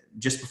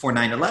 just before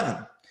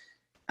 9/11,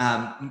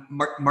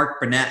 Mark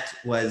Burnett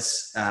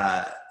was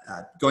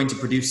going to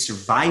produce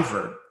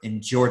Survivor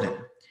in Jordan,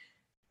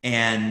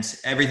 and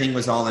everything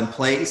was all in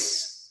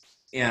place,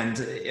 and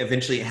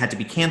eventually it had to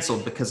be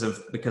canceled because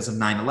of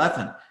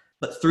 9/11.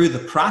 But through the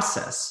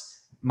process,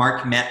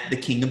 Mark met the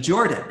King of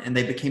Jordan, and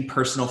they became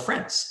personal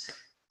friends.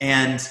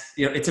 And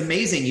it's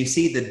amazing. You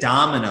see the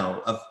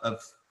domino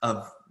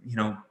of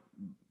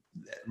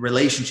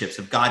relationships,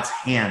 of God's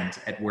hand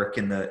at work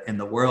in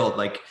the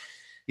world.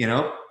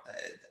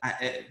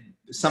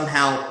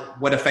 Somehow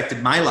what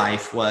affected my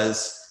life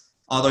was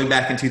all the way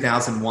back in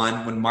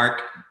 2001 when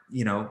Mark,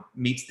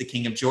 meets the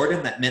King of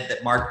Jordan. That meant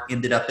that Mark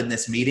ended up in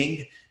this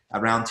meeting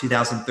around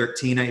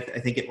 2013, I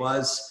think it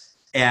was.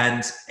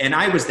 And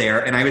I was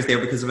there,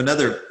 because of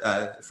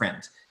another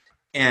friend.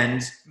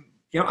 And,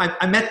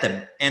 I met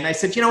them, and I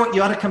said, you know what,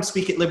 you ought to come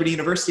speak at Liberty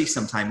University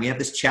sometime. We have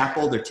this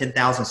chapel. There are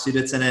 10,000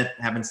 students in it.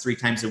 It happens 3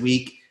 times a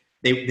week.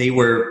 They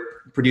were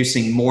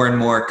producing more and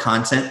more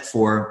content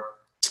for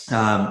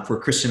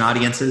Christian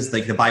audiences,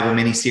 like the Bible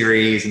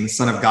miniseries and the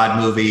Son of God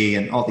movie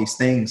and all these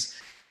things.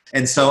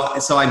 And so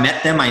I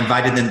met them. I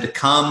invited them to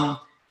come.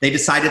 They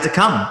decided to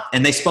come,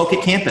 and they spoke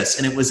at campus,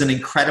 and it was an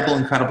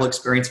incredible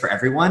experience for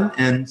everyone.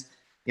 And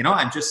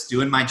I'm just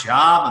doing my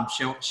job.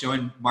 I'm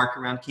showing Mark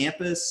around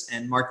campus,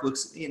 and Mark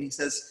looks at me and he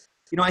says,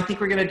 I think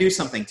we're going to do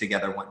something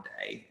together one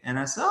day. And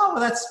I said, oh,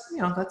 well,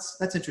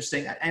 that's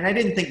interesting. And I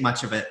didn't think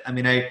much of it. I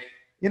mean, I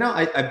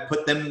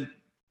put them,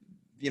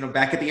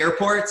 back at the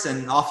airports,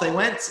 and off they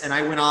went. And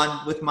I went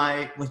on with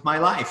my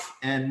life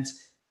and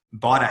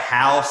bought a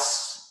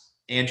house.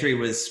 Andrea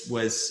was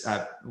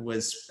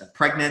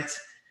pregnant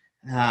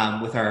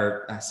with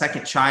our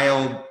second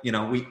child.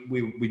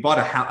 We bought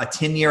a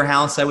 10-year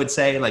house, I would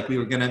say. Like we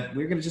were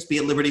gonna just be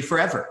at Liberty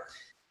forever.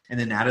 And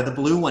then out of the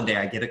blue, one day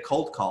I get a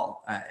cold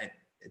call.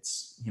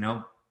 It's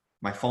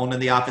my phone in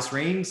the office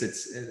rings.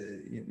 It's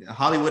a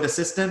Hollywood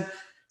assistant.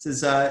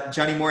 Says,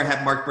 Johnny Moore, I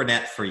have Mark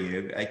Burnett for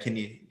you.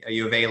 Are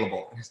you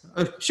available? Said,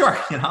 oh, sure.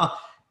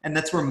 And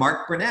that's where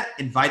Mark Burnett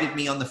invited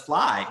me on the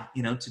fly,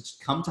 to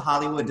come to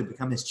Hollywood to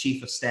become his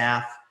chief of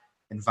staff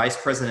and vice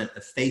president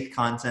of faith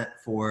content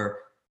for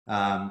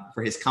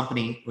his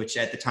company, which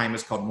at the time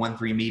was called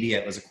 13 Media.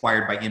 It was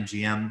acquired by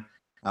MGM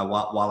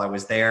while I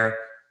was there.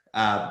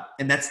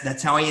 And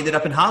that's how I ended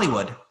up in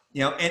Hollywood.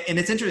 And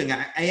it's interesting.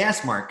 I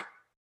asked Mark,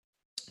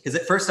 because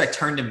at first I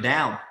turned him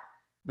down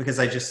because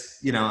I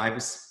just, I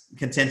was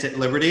content at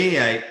Liberty.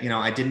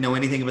 I didn't know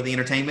anything about the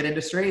entertainment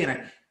industry.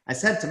 And I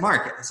said to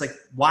Mark, it's like,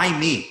 why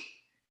me?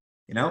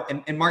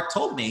 And Mark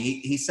told me,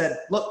 he said,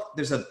 look,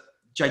 there's a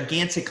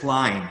gigantic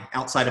line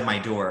outside of my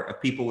door of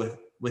people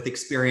with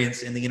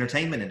experience in the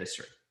entertainment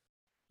industry.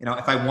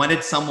 If I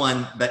wanted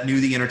someone that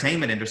knew the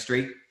entertainment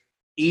industry,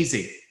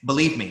 easy,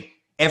 believe me,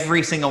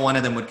 every single one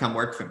of them would come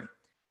work for me.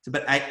 So,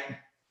 but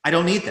I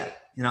don't need that.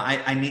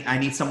 I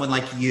need someone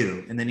like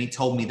you. And then he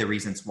told me the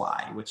reasons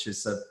why, which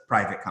is a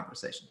private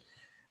conversation.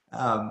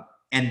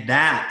 And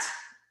that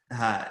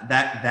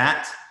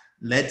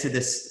led to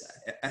this.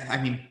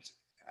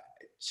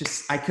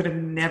 I could have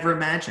never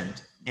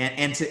imagined.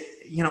 And to,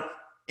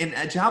 in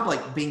a job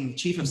like being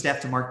chief of staff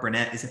to Mark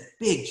Burnett is a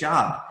big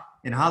job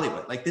in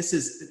Hollywood. Like it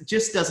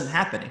just doesn't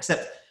happen,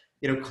 except,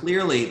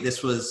 clearly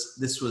this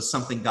was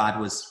something God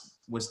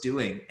was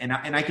doing. And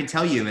I can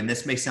tell you, and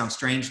this may sound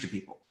strange to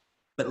people,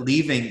 but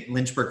leaving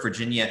Lynchburg,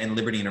 Virginia and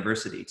Liberty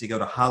University to go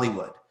to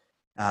Hollywood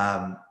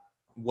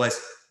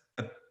was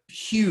a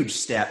huge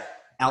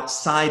step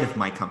outside of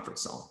my comfort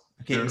zone.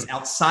 Okay, It was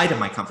outside of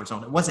my comfort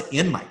zone. It wasn't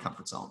in my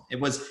comfort zone. It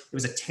was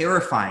a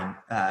terrifying.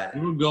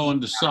 You were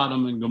going to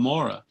Sodom and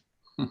Gomorrah.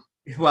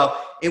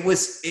 Well,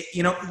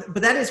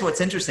 but that is what's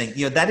interesting.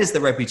 That is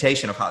the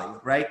reputation of Hollywood,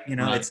 right?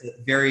 Right. It's a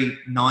very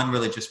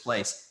non-religious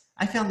place.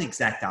 I found the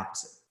exact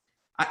opposite.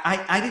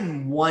 I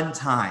didn't one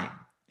time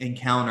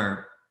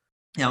encounter,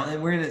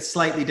 and we're in a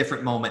slightly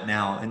different moment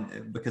now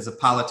and because of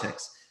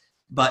politics,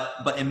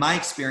 but in my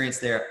experience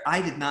there,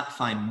 I did not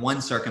find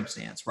one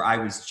circumstance where I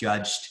was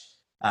judged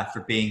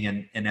for being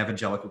an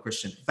evangelical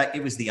Christian. In fact,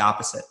 it was the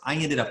opposite. I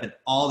ended up in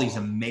all these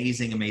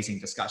amazing, amazing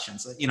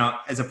discussions.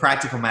 As a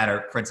practical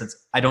matter, for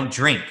instance, I don't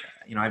drink.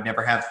 I've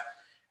never have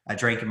a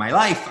drink in my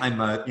life. I'm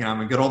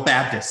a good old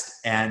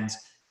Baptist, and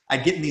I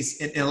get in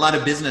these. In a lot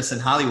of business in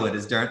Hollywood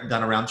is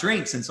done around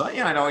drinks, and so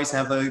I'd always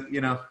have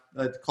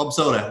a club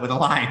soda with a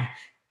lime,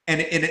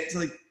 and it's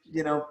like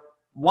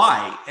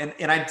why?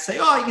 And I'd say,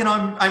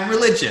 I'm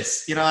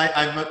religious.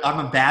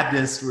 I'm a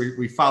Baptist.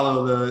 We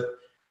follow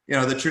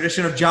the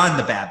tradition of John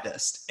the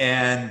Baptist.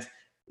 And,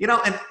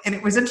 and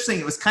it was interesting.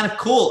 It was kind of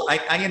cool.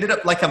 I ended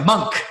up like a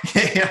monk.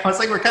 I was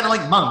like, we're kind of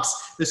like monks.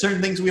 There's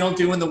certain things we don't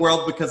do in the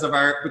world because of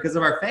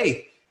our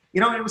faith.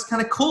 And it was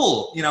kind of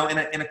cool, in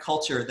a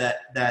culture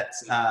that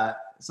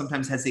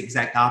sometimes has the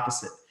exact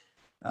opposite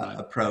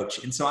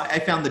approach. And so I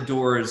found the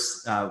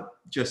doors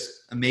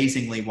just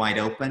amazingly wide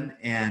open.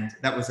 And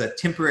that was a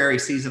temporary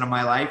season of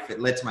my life. It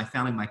led to my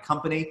founding my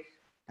company.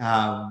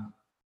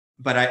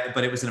 But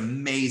it was an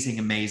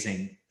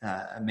amazing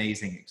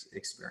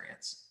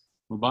experience.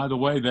 Well, by the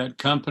way,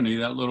 that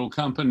little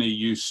company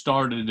you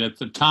started at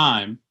the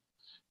time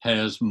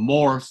has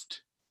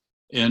morphed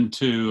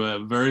into a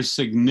very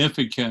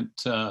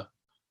significant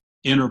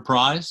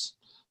enterprise.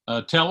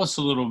 Tell us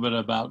a little bit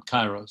about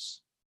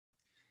Kairos.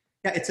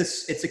 Yeah,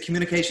 it's a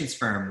communications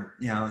firm,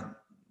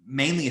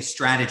 mainly a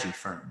strategy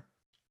firm.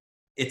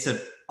 It's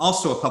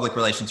also a public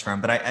relations firm,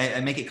 but I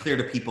make it clear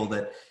to people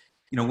that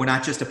we're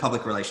not just a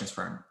public relations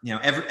firm.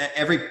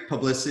 Every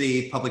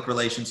publicity, public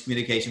relations,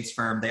 communications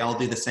firm, they all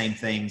do the same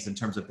things in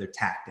terms of their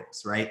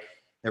tactics, right?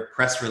 Their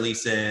press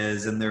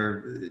releases and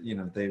their,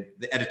 the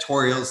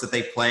editorials that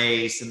they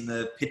place and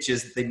the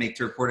pitches that they make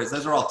to reporters.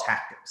 Those are all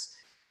tactics.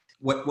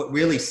 What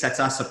really sets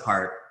us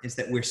apart is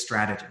that we're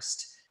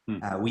strategists.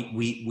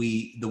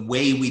 The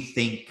way we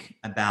think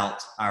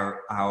about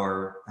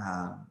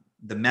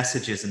the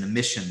messages and the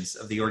missions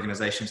of the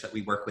organizations that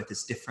we work with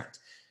is different.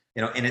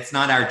 And it's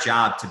not our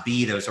job to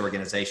be those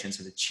organizations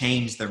or to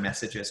change their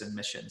messages and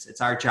missions.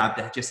 It's our job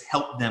to just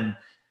help them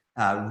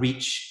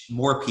reach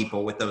more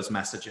people with those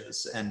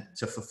messages and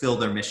to fulfill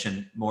their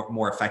mission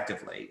more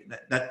effectively.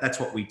 That's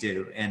what we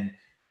do. And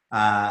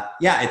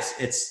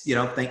it's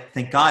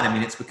thank God. I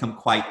mean, it's become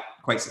quite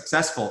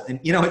successful. And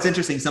it's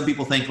interesting. Some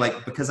people think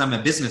like because I'm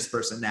a business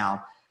person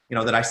now,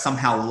 that I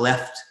somehow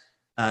left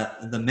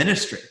the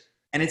ministry,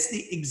 and it's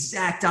the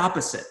exact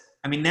opposite.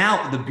 I mean,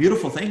 now the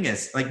beautiful thing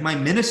is like my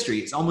ministry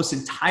is almost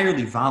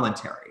entirely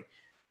voluntary,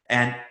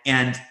 and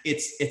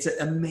it's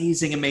an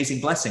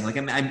amazing blessing. Like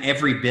I'm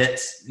every bit,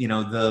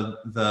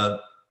 the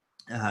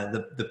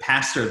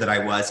pastor that I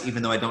was,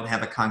 even though I don't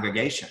have a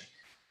congregation.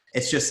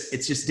 It's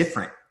just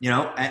different,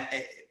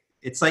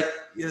 It's like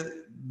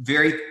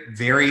very,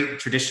 very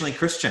traditionally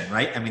Christian,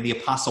 right? I mean, the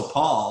Apostle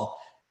Paul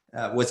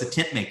was a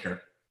tent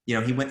maker.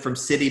 He went from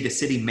city to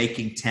city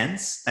making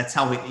tents. That's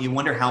how you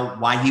wonder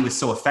why he was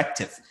so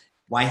effective.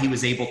 Why he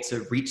was able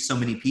to reach so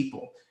many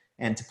people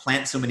and to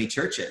plant so many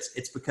churches.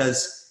 It's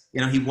because,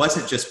 he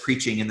wasn't just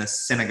preaching in the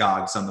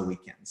synagogues on the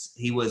weekends.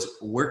 He was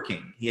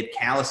working. He had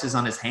calluses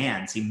on his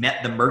hands. He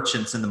met the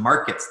merchants in the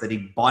markets that he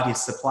bought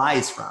his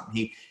supplies from.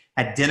 He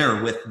had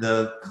dinner with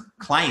the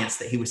clients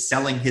that he was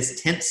selling his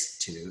tents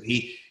to.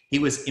 He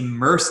was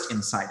immersed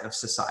inside of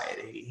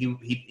society.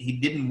 He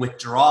didn't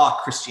withdraw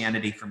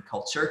Christianity from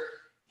culture.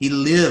 He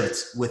lived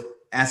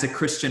as a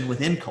Christian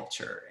within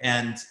culture.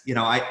 And,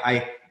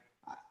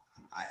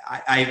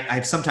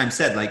 I've sometimes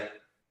said, like,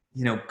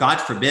 God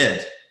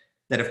forbid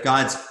that if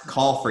God's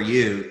call for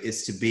you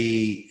is to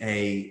be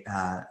a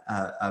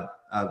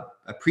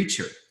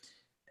preacher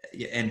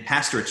and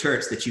pastor a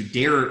church, that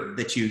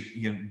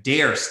you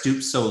dare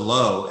stoop so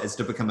low as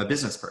to become a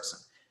business person.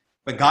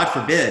 But God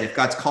forbid if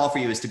God's call for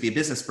you is to be a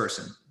business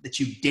person, that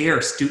you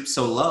dare stoop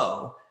so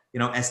low,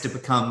 as to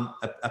become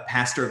a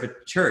pastor of a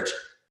church.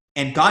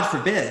 And God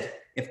forbid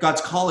if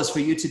God's call is for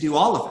you to do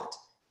all of it,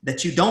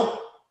 that you don't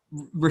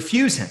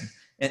refuse him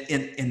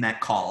in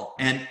that call.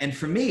 And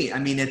for me, I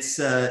mean, it's,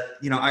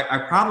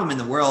 our problem in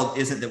the world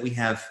isn't that we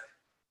have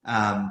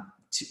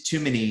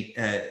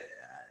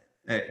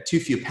too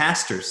few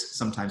pastors.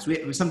 Sometimes we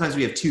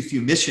have too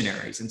few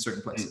missionaries in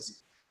certain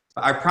places.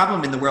 But our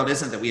problem in the world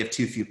isn't that we have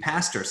too few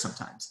pastors.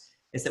 Sometimes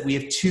it's that we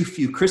have too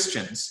few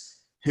Christians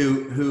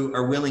who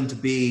are willing to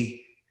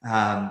be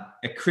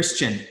a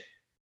Christian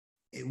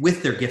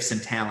with their gifts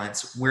and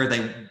talents where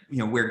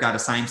where God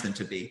assigns them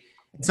to be.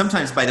 And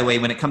sometimes, by the way,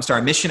 when it comes to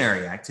our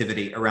missionary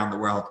activity around the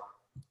world,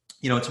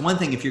 it's one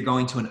thing if you're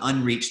going to an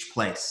unreached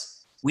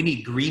place. We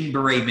need Green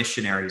Beret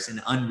missionaries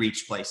in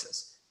unreached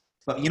places.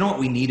 But you know what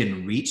we need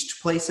in reached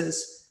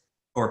places,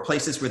 or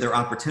places where there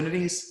are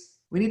opportunities?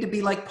 We need to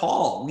be like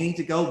Paul. We need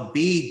to go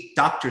be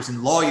doctors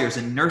and lawyers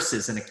and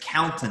nurses and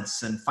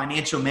accountants and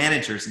financial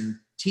managers and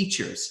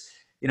teachers.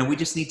 We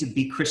just need to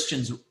be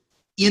Christians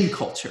in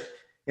culture,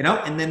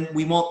 and then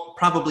we won't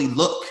probably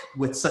look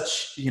with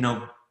such,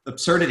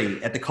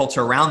 absurdity at the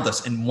culture around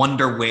us and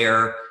wonder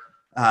where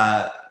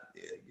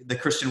the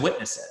Christian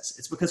witness is.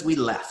 It's because we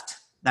left.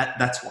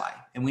 That's why.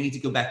 And we need to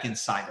go back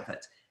inside of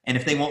it. And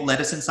if they won't let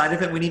us inside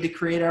of it, we need to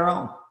create our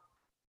own.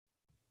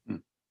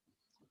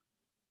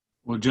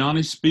 Well,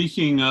 Johnny,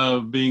 speaking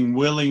of being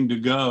willing to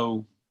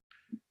go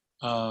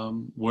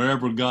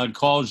wherever God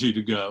calls you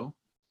to go,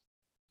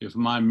 if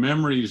my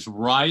memory's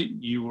right,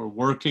 you were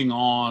working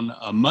on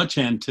a much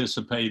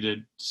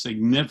anticipated,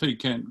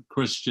 significant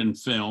Christian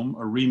film,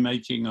 a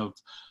remaking of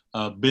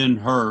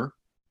Ben-Hur,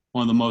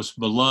 one of the most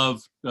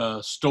beloved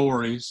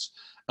stories,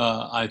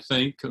 I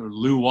think.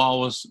 Lew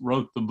Wallace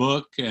wrote the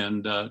book,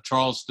 and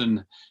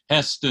Charlton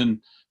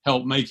Heston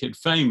helped make it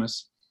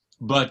famous.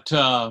 But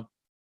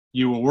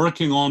you were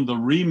working on the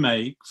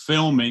remake,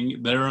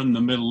 filming there in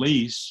the Middle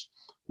East,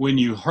 when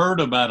you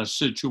heard about a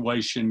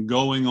situation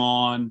going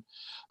on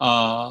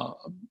a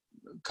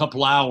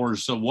couple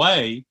hours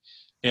away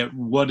at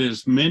what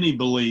is, many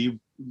believe,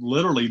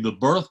 literally the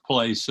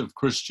birthplace of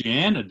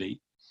Christianity.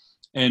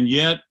 And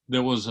yet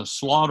there was a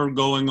slaughter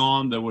going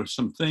on. There were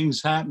some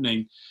things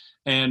happening.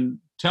 And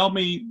tell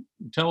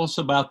us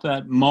about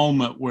that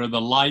moment where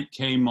the light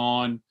came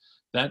on,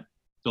 that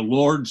the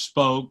Lord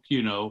spoke,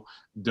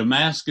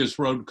 Damascus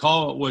Road,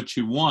 call it what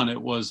you want.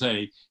 It was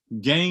a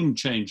game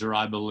changer,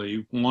 I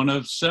believe, one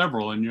of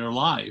several in your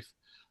life,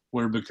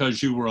 where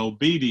because you were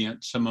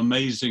obedient, some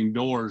amazing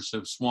doors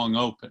have swung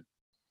open.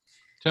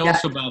 Tell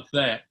us about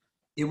that.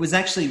 It was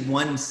actually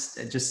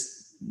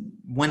just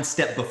one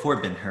step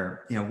before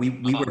Ben-Hur.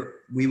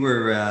 We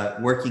were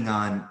working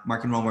on,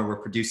 Mark and Wilmer were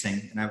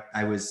producing, and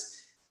I was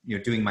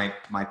doing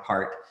my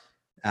part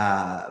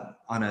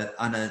on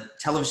a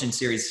television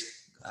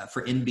series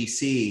for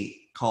NBC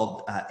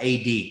called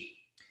AD,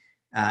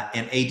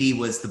 and AD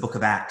was the Book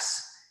of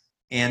Acts,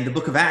 and the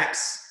Book of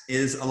Acts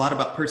is a lot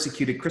about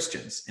persecuted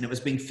Christians, and it was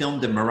being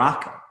filmed in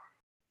Morocco.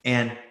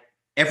 And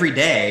every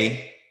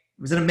day,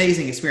 it was an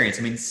amazing experience.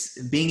 I mean,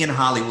 being in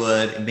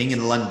Hollywood and being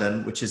in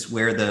London, which is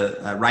where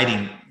the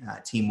writing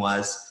team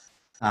was,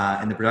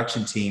 and the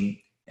production team,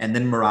 and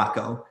then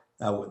Morocco,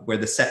 where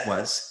the set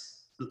was,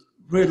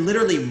 we're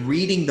literally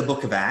reading the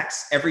Book of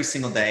Acts every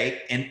single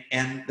day,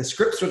 and the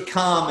scripts would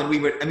come,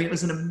 and it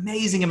was an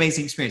amazing,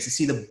 amazing experience to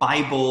see the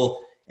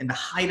Bible in the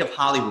height of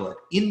Hollywood,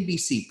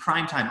 NBC,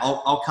 primetime,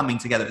 all coming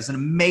together. It was an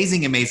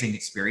amazing, amazing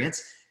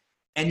experience.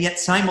 And yet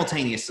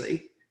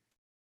simultaneously,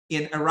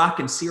 in Iraq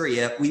and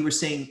Syria, we were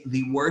seeing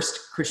the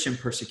worst Christian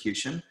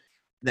persecution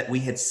that we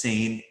had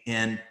seen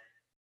in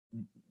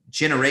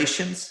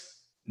generations,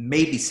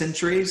 maybe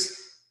centuries,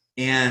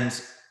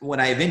 and what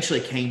I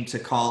eventually came to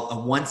call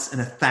a once in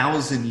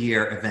 1,000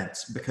 year event,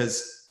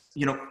 because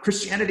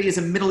Christianity is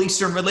a Middle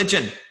Eastern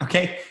religion.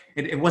 Okay,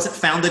 it wasn't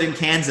founded in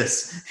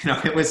Kansas.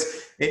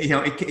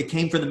 It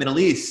came from the Middle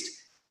East.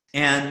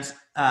 And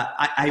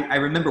I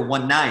remember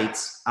one night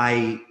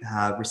I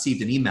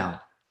received an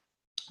email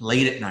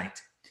late at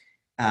night,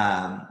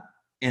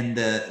 and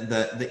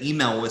the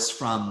email was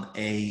from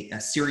a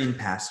Syrian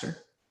pastor,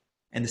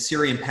 and the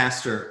Syrian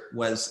pastor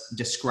was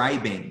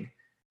describing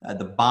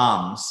the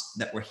bombs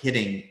that were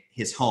hitting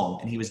his home,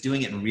 and he was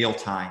doing it in real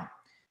time.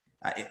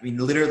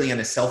 Literally on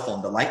his cell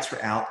phone, the lights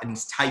were out, and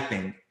he's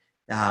typing.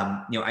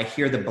 I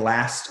hear the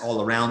blast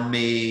all around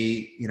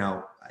me.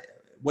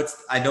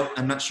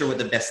 I'm not sure what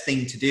the best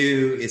thing to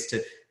do is,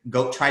 to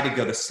try to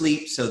go to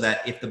sleep, so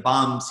that if the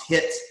bombs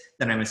hit,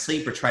 then I'm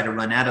asleep, or try to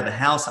run out of the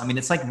house. I mean,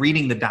 it's like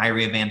reading the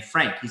Diary of Anne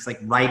Frank. He's like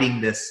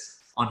writing this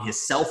on his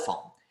cell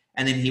phone.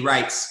 And then he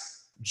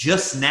writes,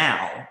 "Just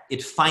now,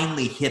 it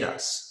finally hit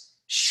us,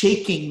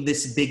 shaking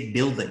this big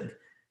building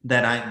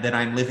that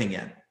I'm living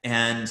in."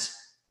 And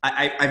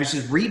I was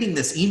just reading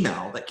this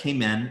email that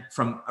came in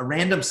from a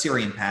random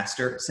Syrian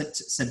pastor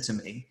sent to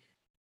me.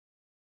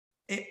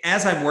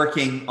 As I'm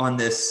working on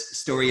this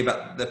story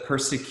about the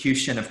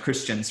persecution of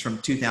Christians from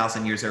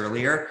 2,000 years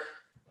earlier,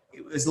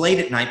 it was late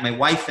at night. My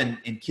wife and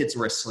kids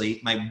were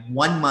asleep. My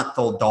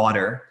 1-month-old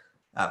daughter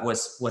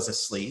was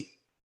asleep.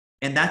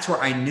 And that's where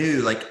I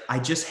knew, I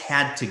just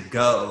had to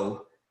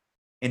go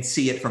and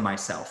see it for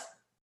myself.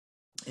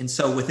 And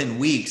so within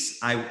weeks,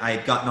 I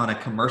had gotten on a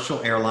commercial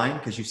airline,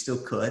 because you still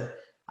could.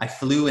 I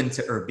flew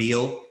into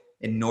Erbil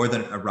in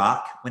northern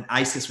Iraq when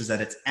ISIS was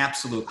at its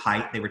absolute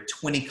height. They were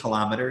 20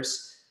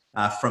 kilometers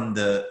from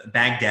the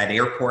Baghdad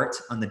airport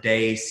on the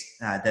days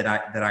that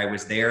I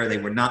was there. They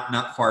were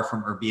not far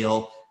from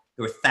Erbil.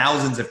 There were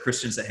thousands of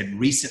Christians that had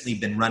recently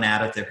been run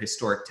out of their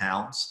historic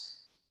towns.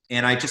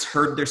 And I just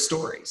heard their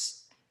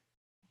stories.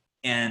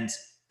 And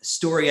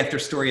story after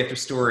story after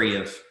story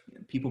of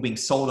people being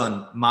sold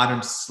on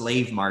modern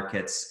slave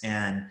markets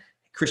and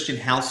Christian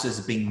houses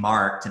being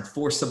marked and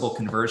forcible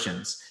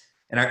conversions.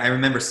 And I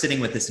remember sitting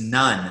with this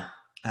nun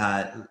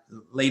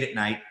late at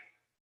night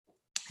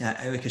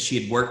because she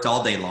had worked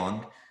all day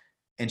long.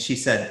 And she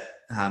said,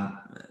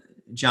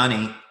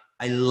 Johnny,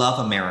 I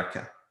love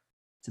America.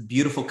 It's a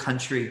beautiful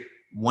country,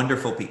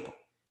 wonderful people.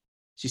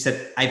 She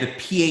said, I have a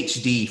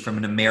PhD from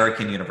an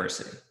American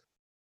university.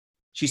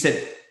 She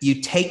said,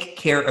 you take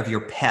care of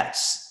your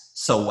pets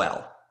so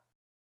well.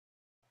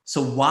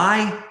 So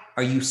why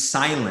are you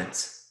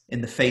silent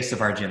in the face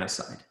of our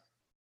genocide?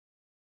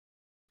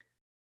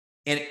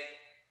 And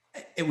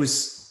it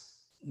was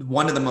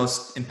one of the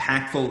most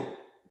impactful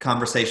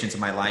conversations of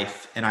my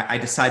life. And I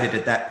decided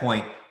at that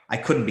point, I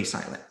couldn't be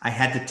silent. I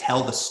had to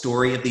tell the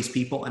story of these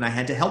people and I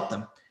had to help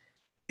them.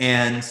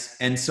 And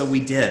so we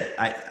did.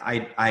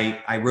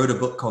 I wrote a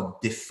book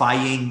called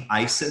Defying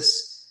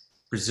ISIS,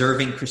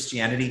 Preserving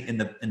Christianity in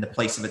the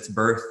Place of Its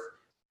Birth.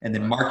 And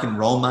then Mark and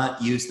Roma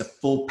used the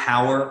full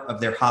power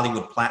of their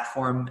Hollywood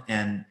platform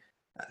and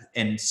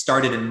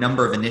started a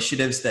number of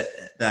initiatives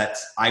that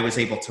I was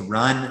able to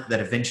run that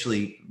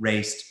eventually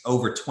raised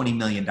over $20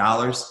 million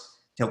to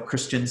help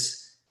Christians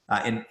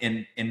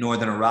in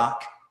northern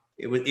Iraq.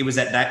 It was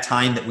at that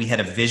time that we had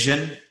a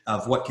vision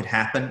of what could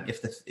happen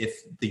if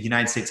the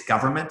United States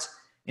government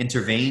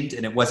intervened,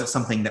 and it wasn't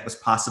something that was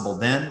possible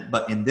then.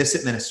 But in this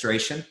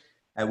administration,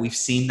 we've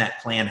seen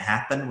that plan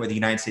happen, where the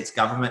United States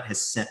government has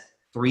sent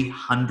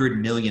 $300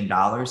 million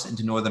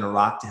into northern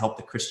Iraq to help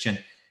the Christian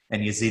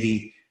and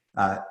Yazidi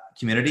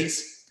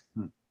communities.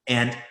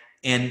 And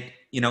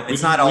you know,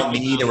 it's not all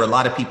me. There were a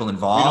lot of people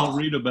involved.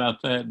 We don't read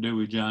about that, do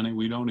we, Johnny?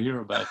 We don't hear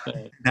about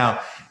that. No,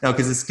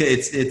 because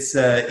it's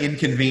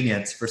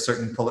inconvenience for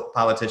certain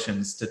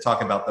politicians to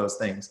talk about those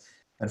things,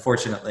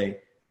 unfortunately.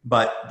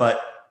 But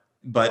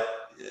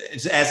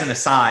as an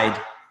aside,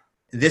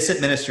 this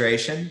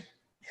administration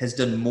has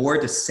done more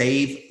to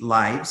save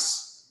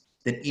lives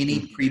than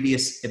any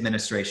previous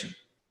administration.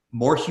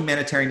 More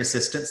humanitarian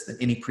assistance than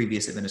any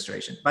previous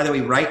administration. By the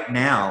way, right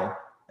now,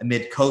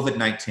 amid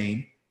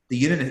COVID-19, the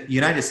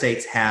United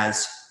States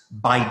has,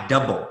 by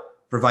double,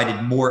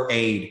 provided more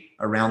aid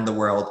around the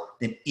world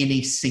than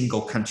any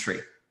single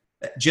country.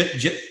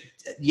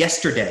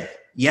 Yesterday,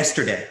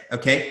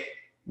 okay,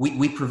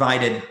 we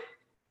provided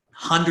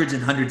hundreds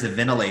and hundreds of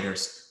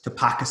ventilators to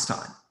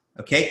Pakistan,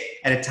 okay,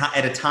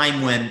 at a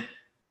time when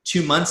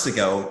 2 months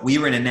ago, we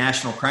were in a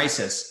national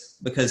crisis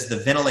because the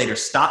ventilator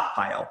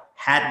stockpile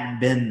hadn't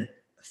been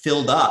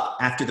filled up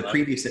after the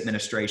previous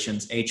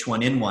administration's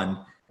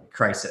H1N1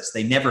 crisis.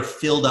 They never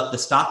filled up the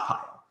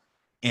stockpile.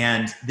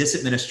 And this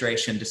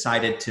administration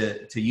decided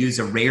to use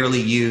a rarely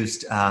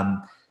used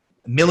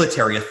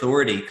military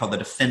authority called the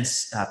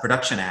Defense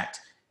Production Act.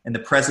 And the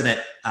president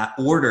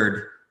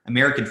ordered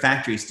American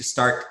factories to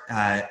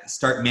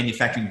start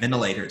manufacturing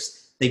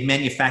ventilators. They've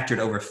manufactured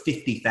over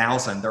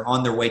 50,000. They're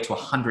on their way to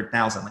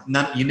 100,000.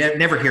 You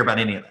never hear about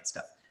any of that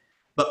stuff.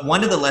 But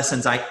one of the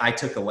lessons I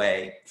took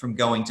away from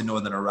going to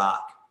northern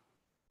Iraq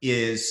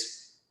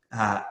is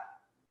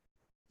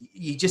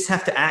you just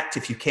have to act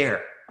if you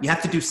care. You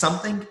have to do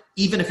something,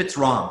 even if it's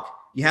wrong.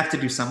 You have to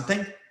do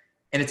something,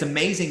 and it's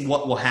amazing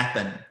what will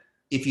happen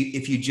if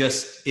you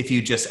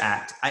just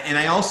act.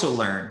 I also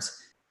learned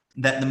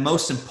that the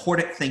most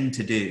important thing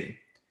to do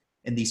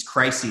in these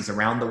crises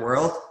around the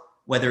world,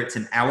 whether it's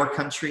in our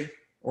country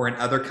or in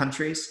other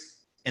countries,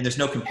 and there's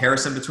no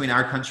comparison between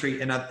our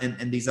country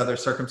and these other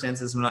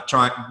circumstances. I'm not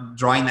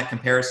drawing that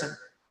comparison,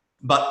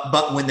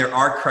 but when there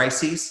are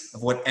crises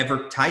of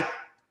whatever type,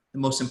 the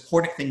most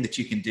important thing that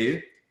you can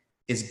do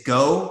is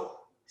go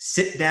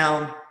sit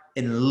down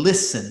and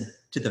listen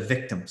to the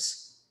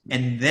victims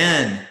and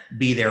then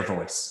be their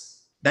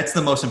voice. That's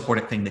the most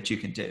important thing that you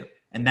can do.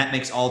 And that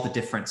makes all the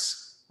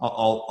difference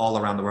all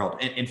around the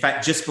world. In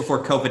fact, just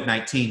before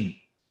COVID-19,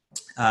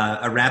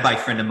 a rabbi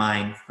friend of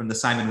mine from the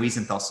Simon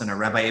Wiesenthal Center,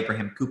 Rabbi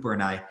Abraham Cooper,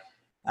 and I,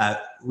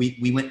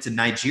 we went to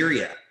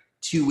Nigeria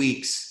 2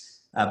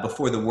 weeks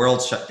before the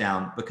world shut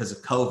down because of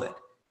COVID.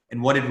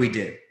 And what did we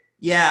do?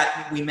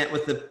 Yeah, we met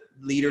with the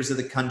leaders of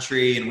the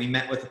country and we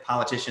met with the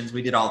politicians.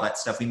 We did all that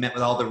stuff. We met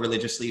with all the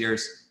religious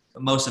leaders.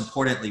 But most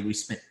importantly, we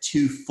spent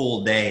 2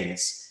 full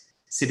days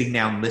sitting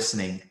down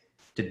listening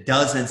to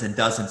dozens and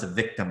dozens of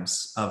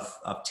victims of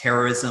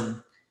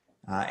terrorism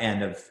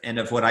and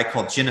of what I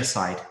call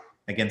genocide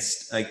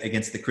against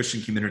the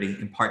Christian community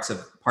in parts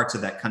of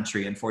that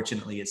country.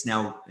 Unfortunately, it's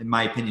now, in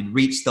my opinion,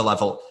 reached the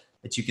level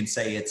that you can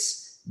say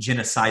it's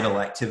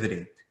genocidal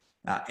activity.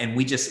 And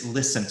we just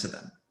listen to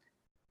them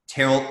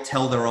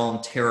tell their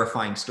own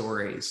terrifying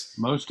stories.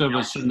 Most of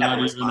us are not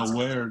even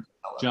aware,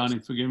 Johnny,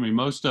 forgive me,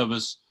 most of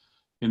us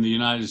in the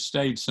United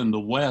States and the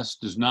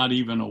West is not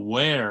even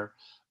aware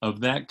of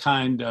that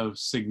kind of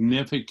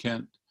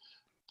significant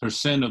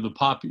percent of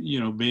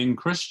the being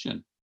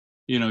Christian.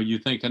 You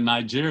think of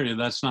Nigeria,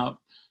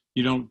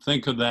 you don't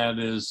think of that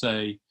as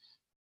a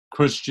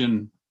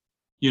Christian,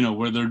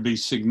 where there'd be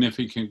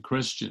significant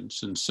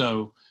Christians. And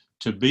so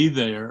to be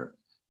there,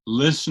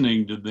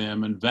 listening to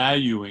them and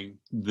valuing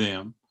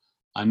them,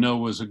 I know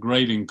was a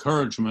great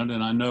encouragement.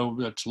 And I know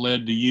that's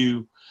led to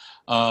you,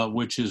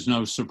 which is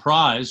no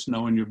surprise,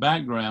 knowing your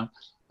background.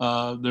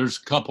 There's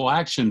a couple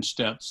action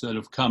steps that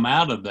have come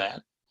out of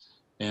that.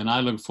 And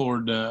I look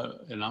forward to,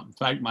 and in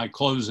fact, my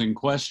closing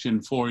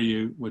question for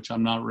you, which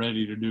I'm not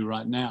ready to do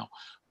right now,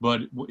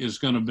 but is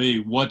going to be,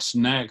 what's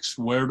next?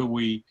 Where do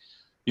we,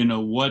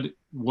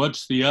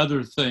 what's the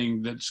other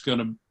thing that's going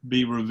to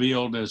be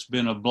revealed as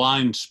been a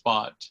blind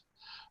spot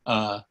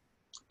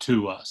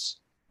to us?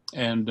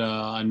 And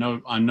I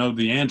know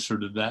the answer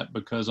to that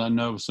because I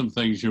know some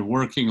things you're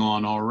working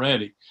on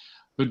already.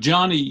 But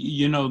Johnny,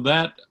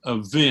 that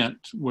event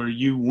where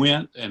you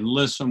went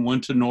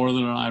to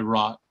Northern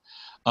Iraq,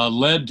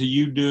 led to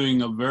you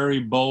doing a very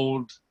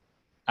bold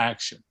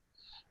action.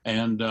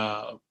 And,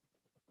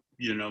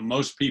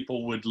 most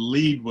people would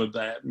lead with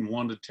that and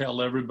want to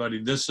tell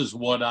everybody, this is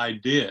what I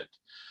did.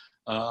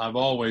 I've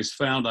always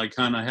found I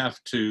kind of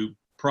have to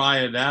pry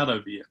it out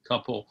of you.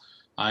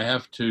 I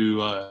have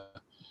to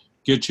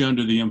get you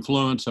under the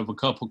influence of a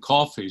couple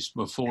coffees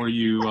before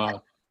you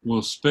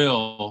will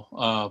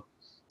spill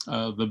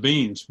the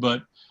beans.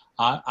 But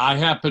I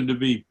happen to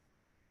be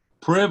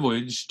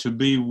privileged to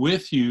be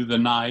with you the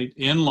night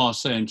in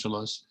Los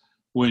Angeles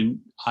when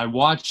I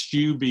watched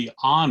you be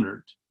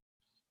honored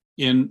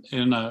in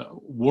a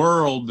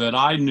world that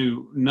I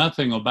knew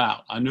nothing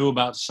about. I knew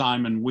about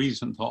Simon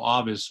Wiesenthal,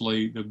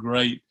 obviously the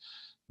great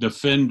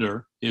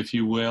defender, if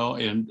you will,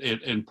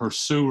 and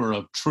pursuer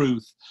of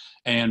truth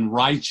and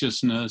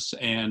righteousness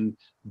and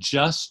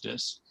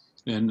justice,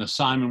 and the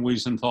Simon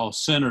Wiesenthal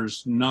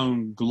Center's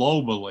known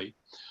globally.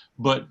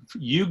 But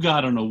you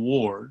got an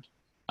award.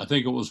 I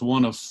think it was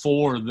one of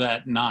 4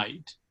 that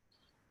night.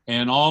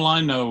 And all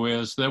I know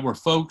is there were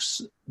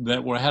folks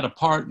that had a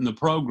part in the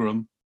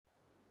program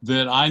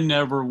that I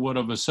never would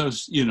have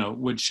associated,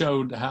 which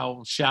showed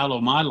how shallow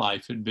my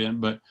life had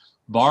been. But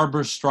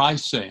Barbara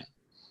Streisand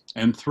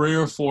and 3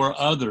 or 4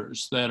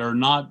 others that are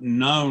not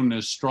known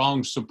as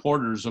strong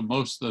supporters of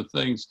most of the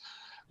things,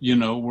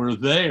 were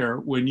there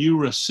when you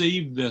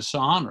received this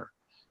honor.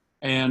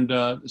 And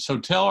so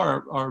tell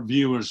our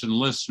viewers and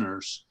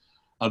listeners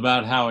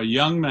about how a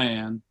young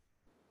man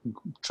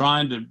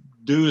trying to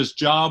do his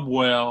job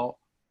well,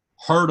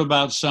 heard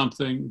about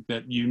something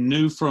that you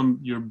knew from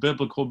your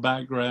biblical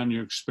background,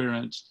 your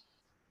experience,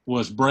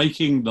 was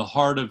breaking the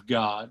heart of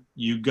God.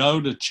 You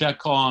go to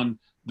check on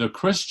the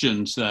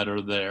Christians that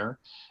are there,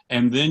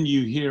 and then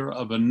you hear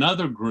of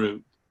another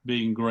group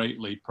being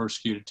greatly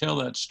persecuted. Tell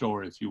that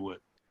story, if you would.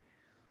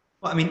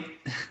 Well, I mean,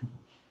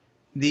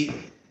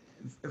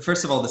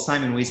 first of all, the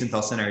Simon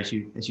Wiesenthal Center, as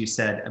you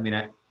said, I mean,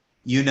 and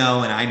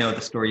I know the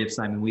story of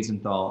Simon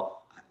Wiesenthal.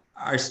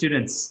 Our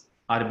students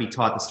ought to be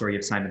taught the story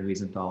of Simon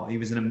Wiesenthal. He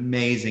was an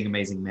amazing,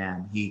 amazing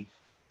man. He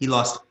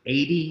lost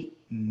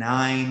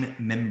 89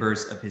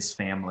 members of his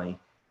family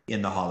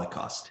in the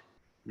Holocaust.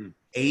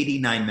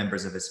 89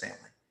 members of his family.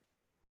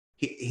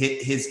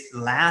 His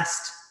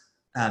last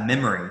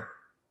memory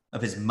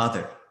of his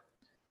mother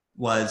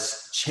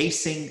was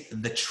chasing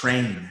the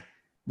train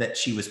that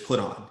she was put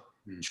on,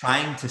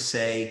 trying to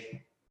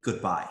say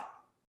goodbye.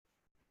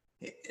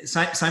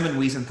 Simon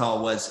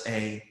Wiesenthal was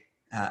a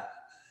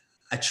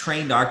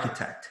trained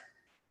architect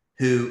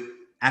who,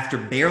 after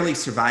barely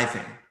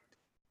surviving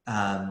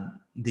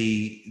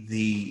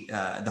the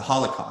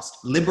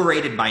Holocaust,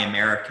 liberated by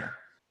America,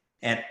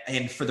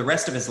 and for the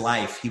rest of his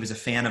life, he was a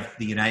fan of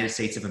the United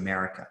States of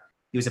America.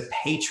 He was a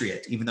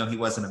patriot, even though he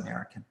wasn't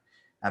American,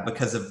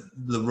 because of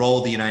the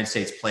role the United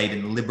States played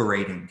in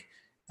liberating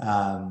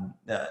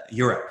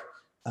Europe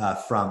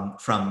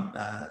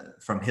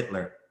from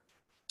Hitler.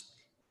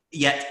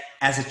 Yet,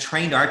 as a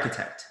trained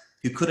architect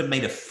who could have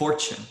made a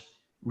fortune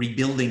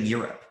rebuilding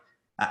Europe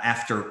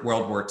after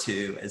World War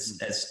II,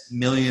 as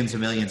millions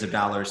and millions of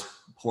dollars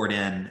poured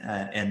in,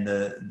 and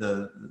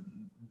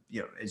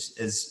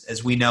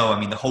as we know, I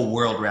mean, the whole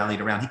world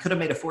rallied around. He could have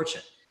made a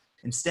fortune.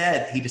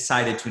 Instead, he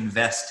decided to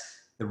invest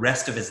the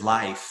rest of his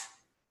life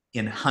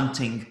in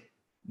hunting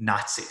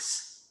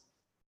Nazis,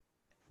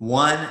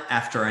 one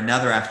after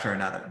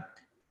another.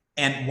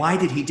 And why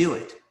did he do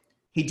it?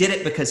 He did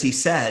it because he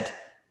said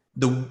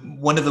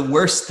one of the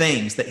worst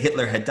things that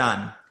Hitler had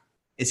done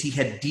is he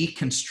had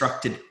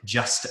deconstructed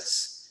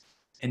justice.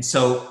 And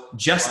so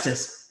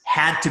justice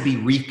had to be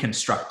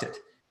reconstructed.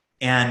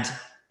 And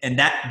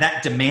that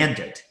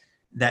demanded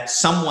that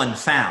someone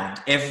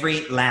found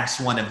every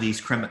last one of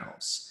these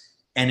criminals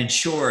and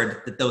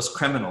ensured that those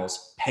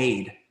criminals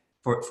paid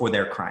for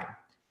their crime.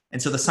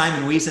 And so the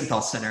Simon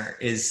Wiesenthal Center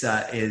is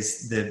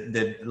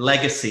the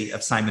legacy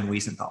of Simon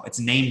Wiesenthal. It's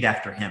named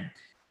after him.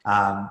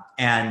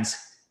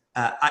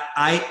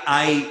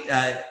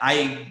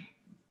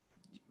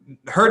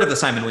 heard of the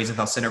Simon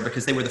Wiesenthal Center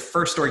because they were the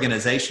first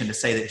organization to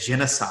say that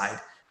genocide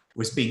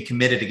was being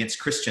committed against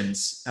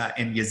Christians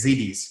and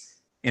Yazidis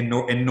in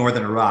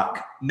northern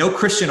Iraq. No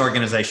Christian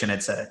organization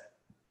had said it.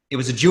 It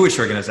was a Jewish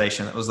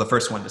organization that was the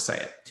first one to say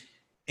it.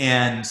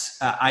 And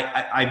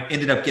I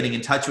ended up getting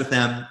in touch with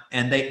them,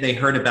 and they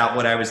heard about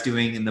what I was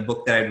doing in the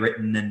book that I'd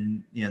written,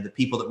 and the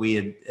people that we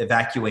had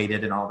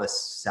evacuated and all this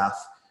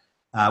stuff,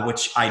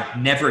 which I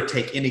never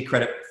take any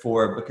credit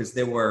for because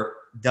there were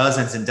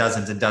dozens and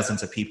dozens and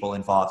dozens of people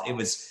involved. It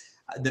was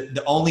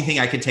the only thing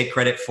I could take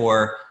credit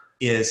for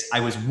is I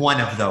was one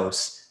of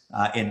those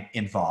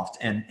involved,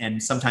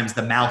 and sometimes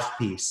the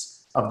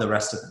mouthpiece of the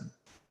rest of them.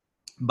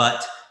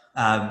 But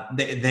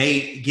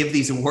they give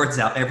these awards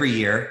out every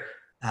year.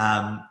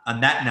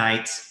 On that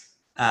night,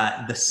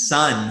 the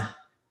son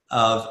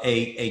of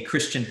a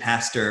Christian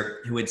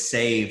pastor who had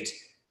saved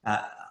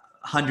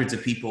hundreds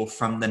of people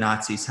from the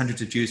Nazis,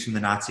 hundreds of Jews from the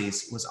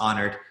Nazis, was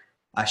honored.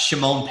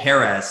 Shimon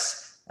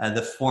Peres,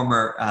 the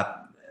former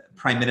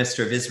prime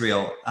minister of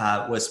Israel,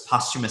 was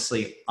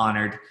posthumously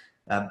honored.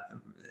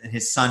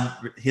 His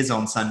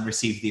own son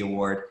received the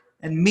award,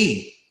 and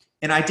me.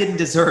 And I didn't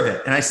deserve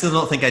it, and I still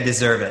don't think I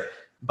deserve it.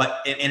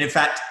 But and in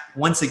fact,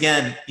 once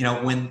again,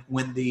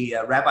 when the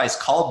rabbis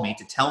called me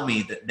to tell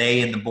me that they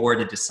and the board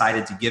had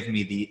decided to give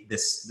me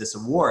this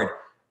award,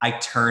 I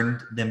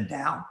turned them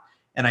down.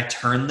 And I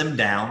turned them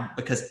down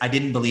because I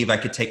didn't believe I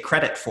could take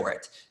credit for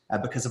it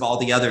because of all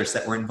the others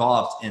that were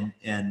involved,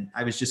 and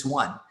I was just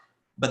one.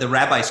 But the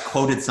rabbis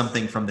quoted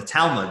something from the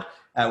Talmud,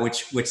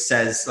 which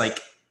says, like,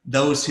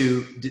 those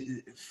who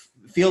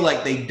feel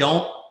like they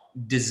don't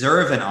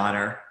deserve an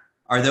honor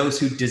are those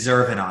who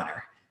deserve an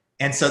honor.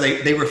 And so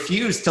they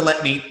refused to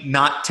let me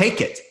not take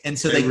it. And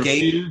so they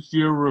gave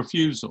your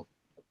refusal.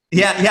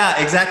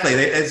 Yeah, exactly.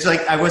 It's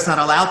like I was not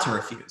allowed to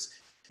refuse.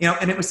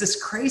 And it was this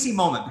crazy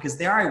moment because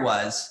there I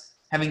was,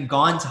 having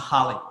gone to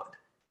Hollywood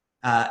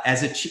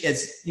as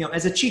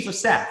a chief of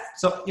staff.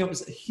 So it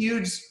was a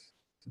huge,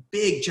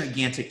 big,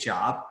 gigantic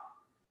job.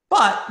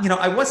 But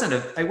I wasn't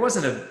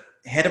a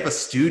head of a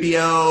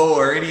studio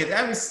or any of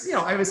that. I was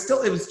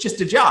still. It was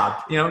just a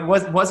job. It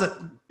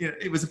wasn't.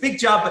 It was a big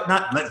job, but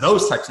not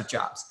those types of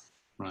jobs.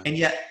 Right. And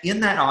yet, in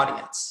that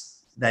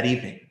audience that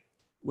evening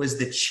was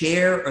the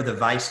chair or the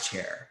vice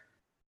chair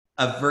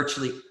of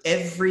virtually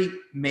every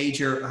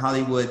major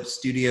Hollywood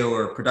studio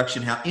or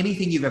production house,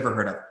 anything you've ever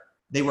heard of.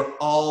 They were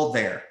all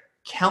there,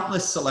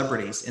 countless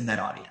celebrities in that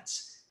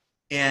audience.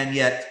 And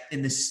yet,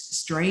 in this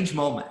strange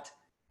moment,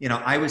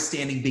 I was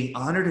standing being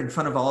honored in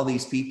front of all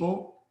these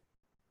people.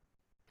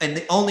 And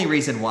the only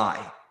reason why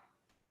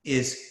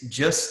is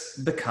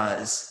just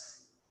because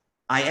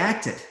I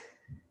acted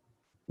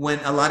when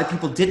a lot of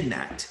people didn't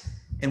act.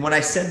 And what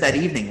I said that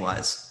evening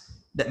was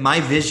that my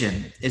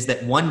vision is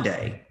that one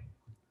day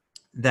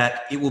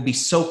that it will be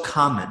so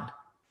common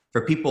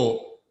for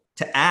people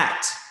to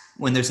act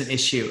when there's an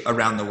issue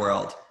around the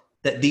world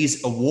that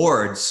these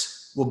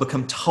awards will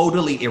become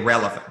totally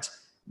irrelevant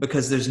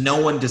because there's no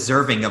one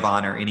deserving of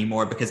honor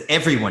anymore because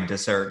everyone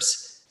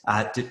deserves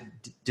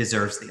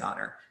the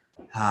honor.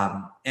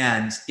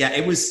 And yeah,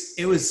 it was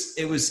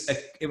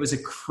a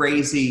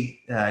crazy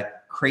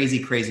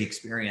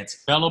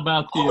experience. Tell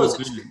about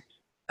the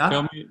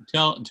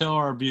event. Tell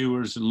our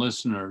viewers and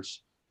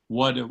listeners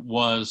what it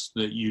was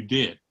that you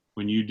did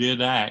when you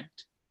did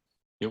act.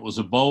 It was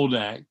a bold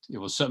act. It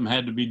was something that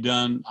had to be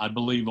done, I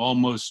believe,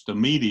 almost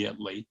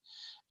immediately,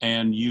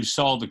 and you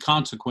saw the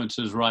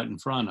consequences right in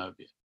front of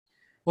you.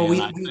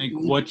 Well, I think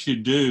what you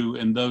do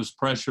in those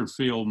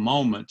pressure-filled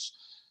moments,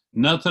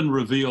 nothing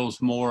reveals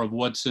more of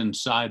what's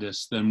inside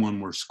us than when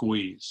we're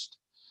squeezed.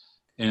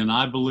 And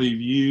I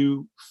believe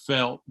you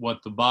felt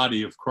what the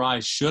body of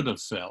Christ should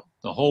have felt,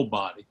 the whole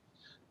body.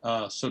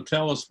 So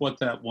tell us what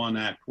that one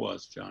act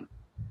was, Johnny.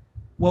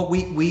 Well,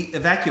 we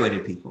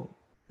evacuated people.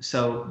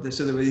 So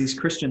there were these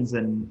Christians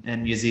and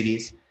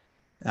Yazidis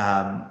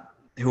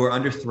who were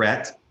under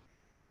threat.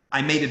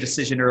 I made a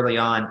decision early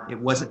on. It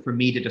wasn't for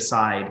me to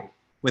decide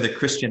whether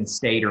Christians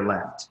stayed or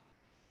left.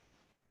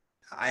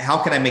 How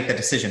could I make that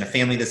decision? A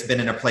family that's been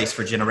in a place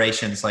for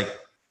generations, like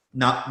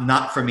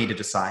not for me to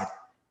decide.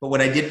 But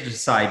what I did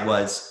decide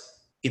was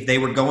if they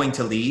were going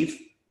to leave,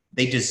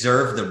 they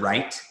deserve the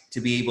right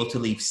to be able to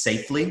leave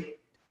safely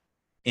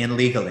and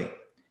legally.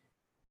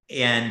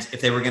 And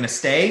if they were going to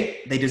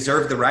stay, they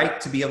deserve the right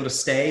to be able to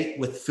stay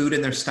with food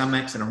in their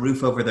stomachs and a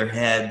roof over their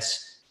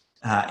heads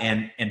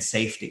and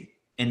safety.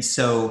 And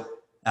so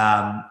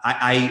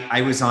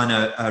I was on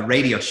a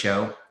radio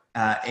show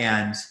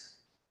and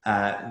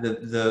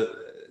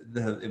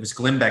it was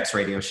Glenn Beck's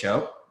radio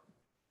show.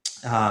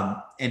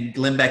 And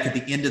Glenn Beck, at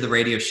the end of the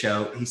radio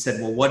show, he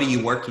said, "Well, what are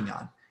you working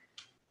on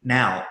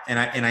now?"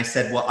 And I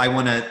said, "Well, I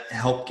want to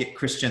help get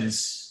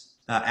Christians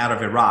out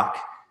of Iraq."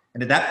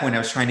 And at that point, I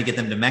was trying to get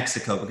them to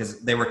Mexico because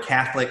they were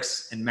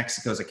Catholics, and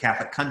Mexico's a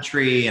Catholic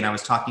country. And I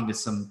was talking to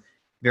some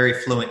very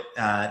fluent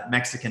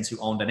Mexicans who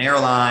owned an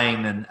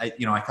airline, and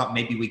I thought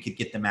maybe we could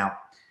get them out,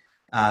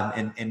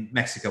 and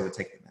Mexico would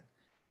take them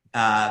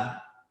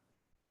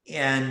in.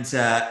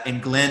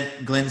 And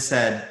Glenn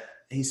said,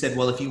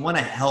 "Well, if you want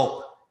to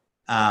help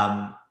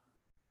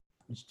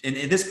And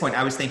at this point,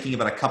 I was thinking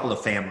about a couple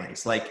of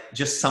families, like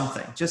just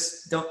something,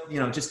 just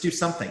do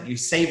something. You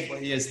save,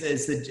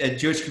 as the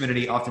Jewish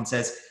community often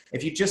says,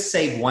 if you just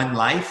save one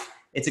life,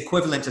 it's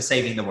equivalent to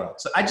saving the world.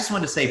 So I just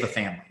wanted to save a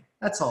family.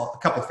 That's all, a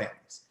couple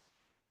families.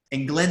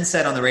 And Glenn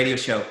said on the radio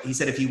show, he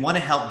said, if you want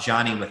to help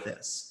Johnny with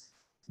this,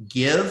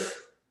 give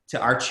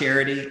to our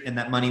charity, and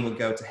that money will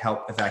go to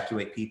help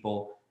evacuate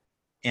people.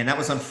 And that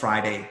was on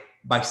Friday.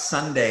 By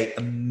Sunday,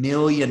 $1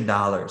 million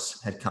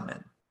had come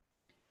in.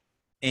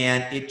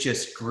 And it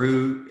just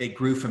grew. It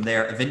grew from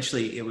there.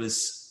 Eventually, it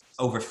was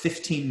over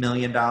 $15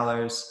 million.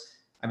 I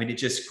mean, it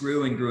just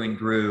grew and grew and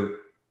grew.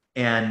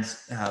 And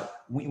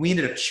we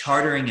ended up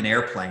chartering an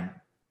airplane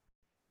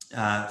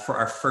for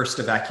our first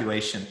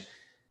evacuation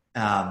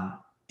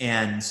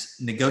and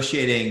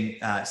negotiating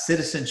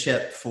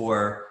citizenship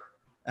for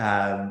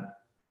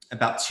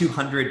about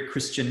 200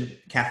 Christian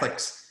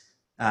Catholics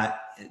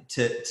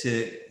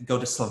to go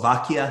to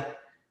Slovakia.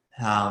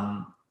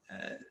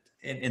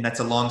 And that's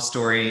a long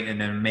story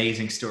and an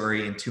amazing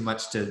story, and too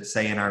much to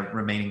say in our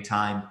remaining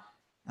time.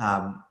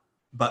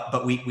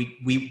 But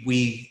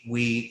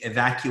we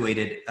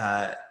evacuated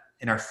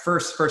in our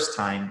first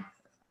time,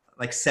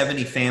 like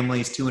 70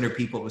 families, 200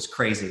 people. It was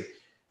crazy.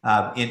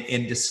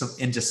 Into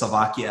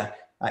Slovakia,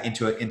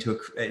 into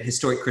a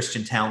historic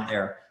Christian town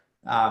there.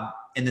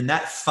 And then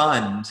that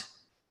fund,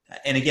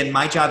 and again,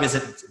 my job is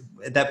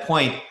at that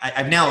point,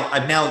 I've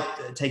now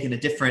taken a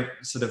different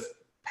sort of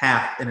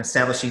path in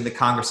establishing the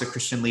Congress of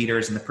Christian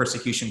Leaders and the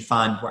Persecution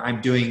Fund, where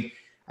I'm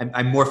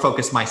more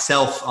focused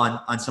myself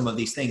on some of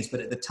these things.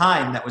 But at the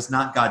time, that was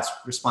not God's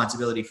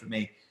responsibility for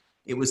me.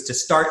 It was to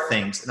start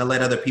things and to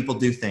let other people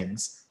do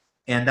things.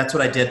 And that's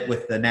what I did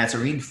with the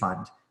Nazarene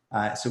Fund.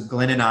 So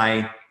Glenn and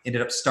I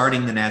ended up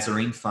starting the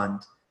Nazarene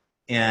Fund,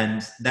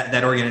 and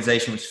that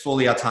organization was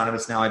fully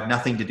autonomous now. I have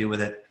nothing to do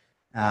with it.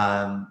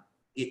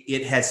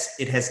 It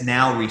has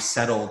now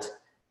resettled.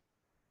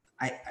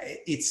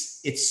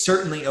 It's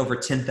certainly over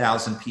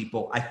 10,000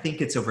 people. I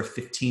think it's over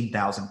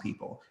 15,000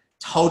 people.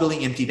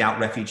 Totally emptied out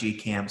refugee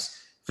camps,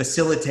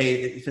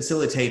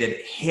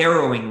 facilitated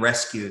harrowing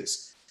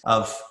rescues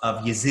of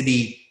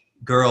Yazidi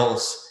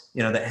girls,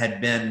 that had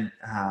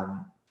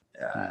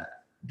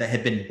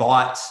been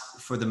bought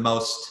for the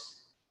most,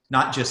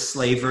 not just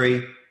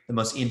slavery, the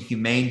most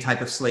inhumane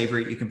type of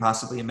slavery you can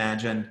possibly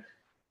imagine.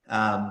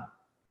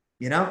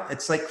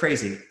 It's like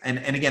crazy.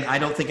 And again, I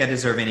don't think I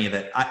deserve any of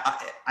it.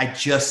 I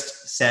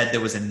just said there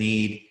was a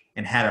need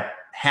and had a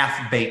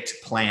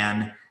half-baked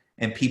plan,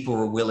 and people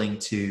were willing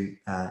to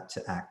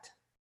act.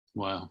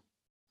 Wow.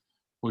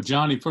 Well,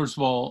 Johnny, first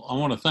of all, I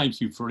want to thank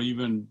you for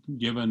even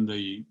giving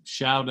the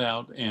shout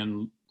out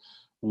and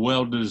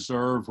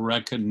well-deserved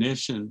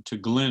recognition to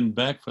Glenn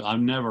Beckford. I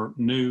never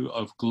knew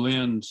of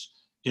Glenn's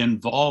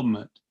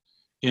involvement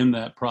in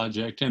that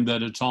project and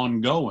that it's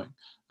ongoing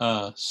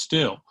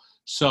still.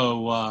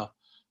 So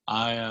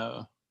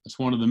it's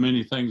one of the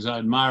many things I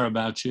admire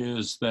about you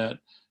is that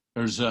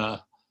there's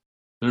a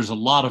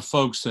lot of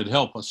folks that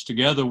help us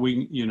together.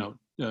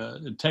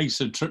 It takes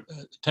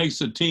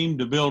a team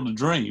to build a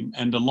dream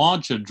and to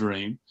launch a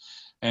dream,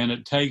 and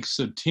it takes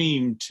a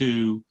team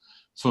to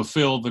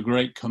fulfill the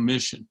Great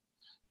Commission.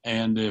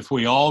 And if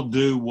we all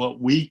do what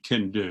we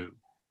can do,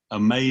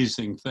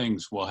 amazing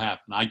things will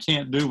happen. I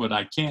can't do what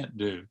I can't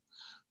do,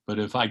 but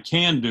if I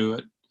can do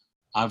it,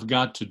 I've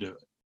got to do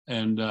it.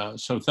 And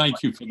so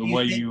thank you for the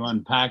way you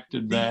unpacked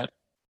that.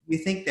 You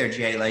think there,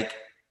 Jay, like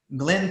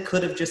Glenn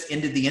could have just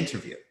ended the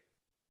interview.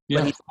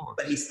 Yeah,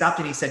 but he stopped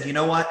and he said, you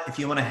know what, if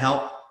you want to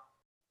help,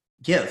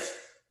 give,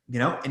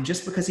 and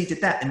just because he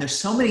did that. And there's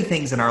so many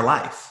things in our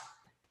life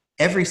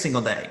every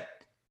single day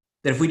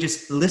that if we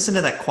just listen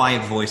to that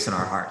quiet voice in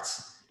our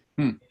hearts,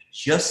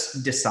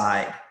 just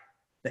decide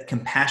that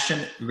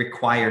compassion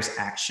requires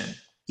action,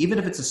 even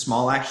if it's a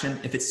small action,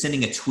 if it's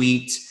sending a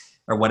tweet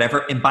or whatever.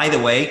 And by the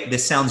way,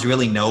 this sounds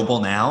really noble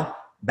now.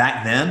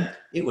 Back then,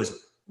 it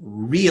was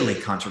really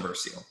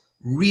controversial.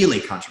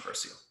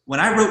 When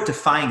I wrote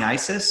Defying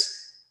ISIS,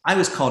 I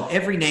was called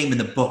every name in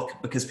the book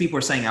because people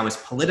were saying I was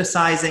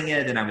politicizing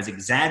it and I was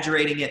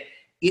exaggerating it.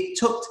 It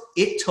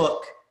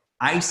took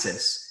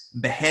ISIS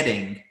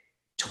beheading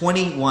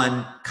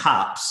 21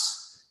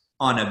 cops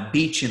on a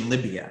beach in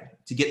Libya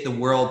to get the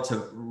world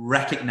to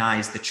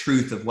recognize the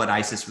truth of what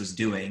ISIS was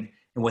doing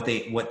and what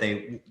they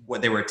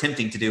were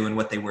attempting to do and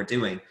what they were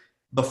doing.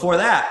 Before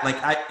that,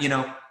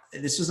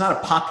 this was not a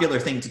popular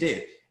thing to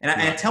do. And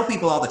I tell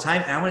people all the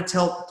time, and I want to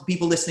tell the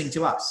people listening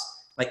to us,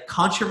 like,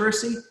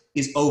 controversy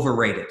is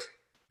overrated.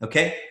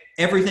 Okay?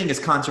 Everything is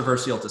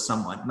controversial to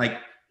someone. Like,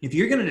 if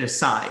you're going to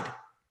decide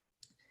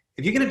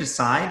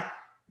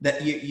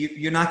that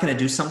you're not going to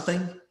do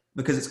something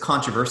because it's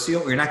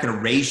controversial, or you're not going to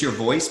raise your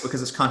voice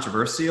because it's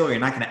controversial, or you're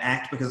not going to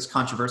act because it's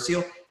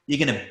controversial,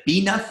 you're going to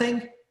be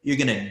nothing. You're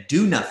going to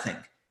do nothing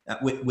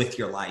with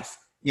your life.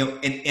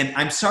 And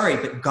I'm sorry,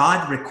 but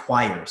God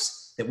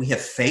requires that we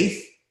have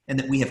faith and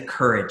that we have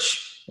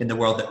courage in the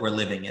world that we're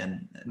living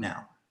in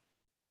now.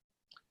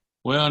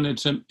 Well, and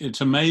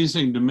it's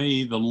amazing to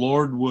me, the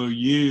Lord will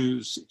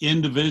use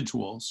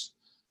individuals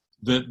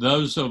that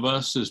those of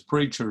us as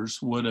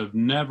preachers would have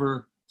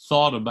never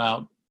thought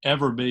about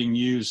ever being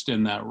used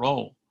in that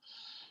role.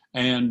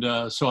 And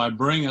so I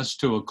bring us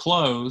to a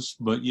close,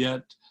 but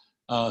yet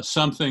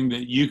something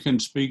that you can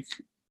speak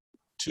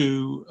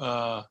to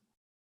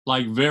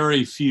like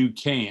very few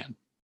can.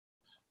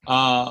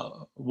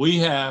 We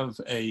have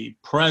a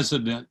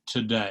president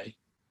today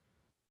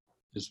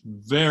that's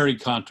very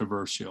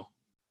controversial,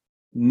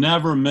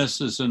 never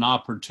misses an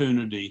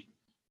opportunity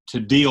to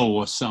deal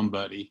with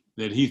somebody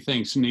that he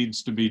thinks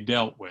needs to be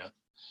dealt with.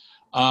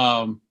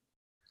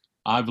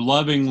 I've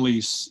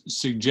lovingly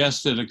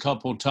suggested a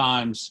couple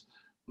times,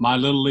 my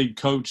little league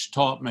coach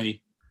taught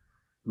me,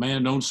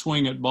 man, don't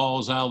swing at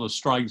balls out of the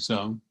strike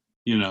zone,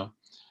 you know.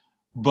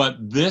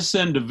 But this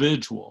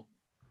individual,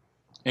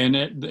 and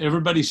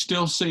everybody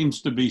still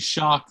seems to be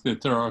shocked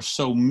that there are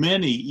so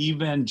many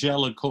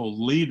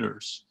evangelical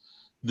leaders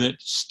that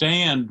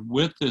stand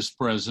with this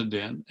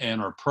president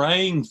and are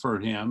praying for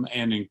him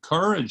and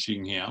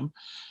encouraging him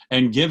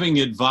and giving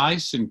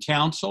advice and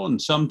counsel,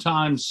 and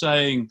sometimes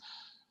saying,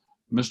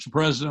 Mr.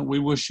 President, we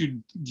wish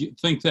you'd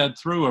think that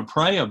through or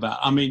pray about.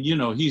 I mean, you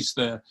know, he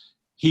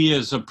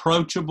is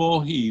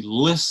approachable. He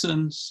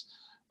listens.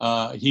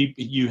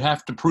 You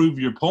have to prove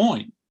your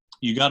point.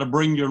 You got to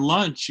bring your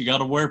lunch. You got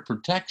to wear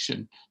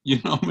protection.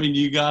 You know, I mean,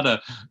 you got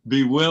to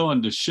be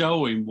willing to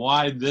show him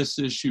why this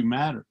issue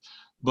matters.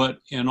 But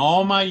in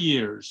all my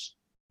years,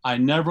 I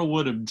never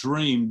would have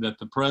dreamed that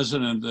the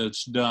president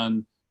that's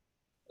done,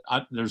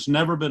 there's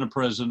never been a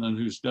president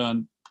who's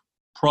done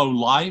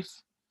pro-life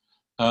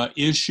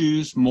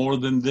issues more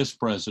than this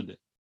president.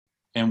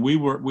 And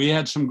we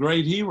had some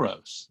great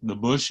heroes, the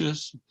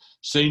Bushes,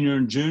 Senior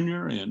and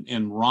Junior,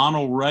 and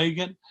Ronald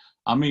Reagan.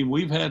 I mean,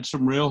 we've had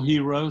some real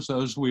heroes,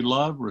 those we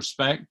love,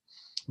 respect,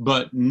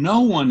 but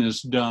no one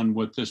has done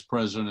what this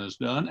president has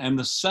done. And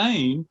the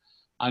same,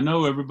 I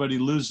know everybody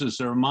loses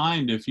their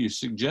mind if you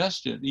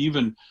suggest it,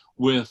 even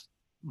with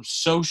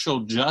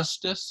social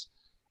justice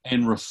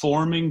and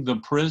reforming the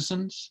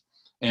prisons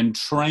and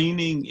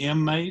training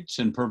inmates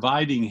and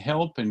providing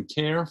help and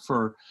care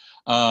for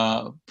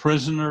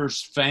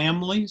prisoners'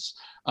 families.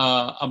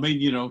 I mean,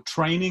 you know,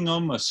 training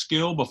them a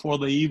skill before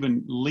they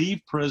even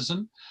leave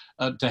prison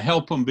to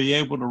help them be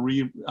able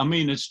to I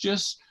mean, it's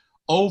just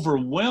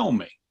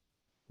overwhelming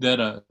that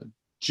a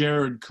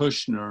Jared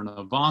Kushner and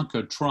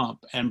Ivanka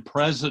Trump and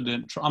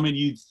President Trump, I mean,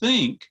 you'd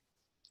think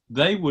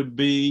they would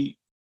be,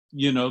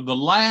 you know, the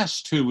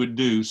last who would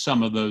do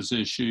some of those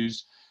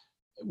issues,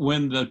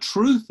 when the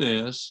truth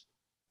is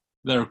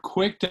they're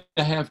quick to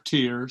have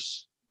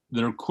tears,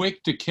 they're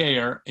quick to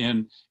care,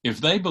 and if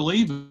they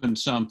believe in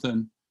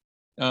something,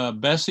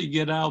 Bessie,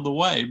 get out of the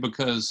way,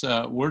 because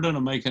we're going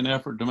to make an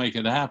effort to make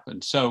it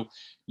happen. So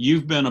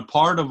you've been a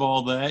part of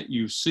all that.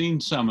 You've seen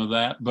some of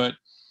that. But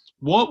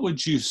what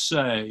would you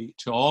say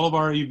to all of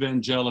our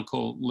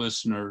evangelical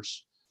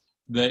listeners,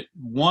 that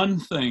one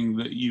thing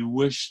that you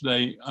wish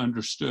they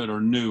understood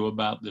or knew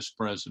about this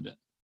president?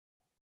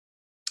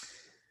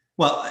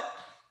 Well,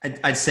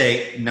 I'd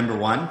say, number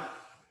one,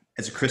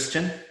 as a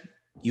Christian,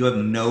 you have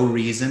no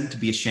reason to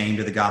be ashamed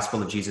of the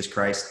gospel of Jesus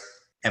Christ,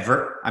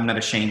 ever. I'm not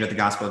ashamed of the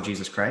gospel of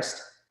Jesus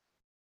Christ.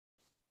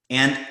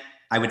 And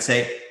I would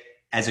say,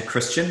 as a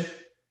Christian,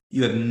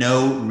 you have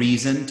no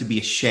reason to be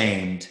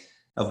ashamed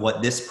of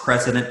what this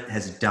president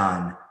has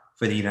done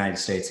for the United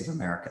States of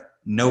America.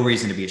 No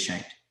reason to be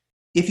ashamed.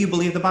 If you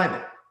believe the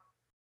Bible,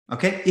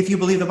 okay? If you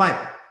believe the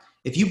Bible,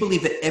 if you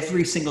believe that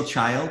every single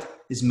child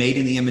is made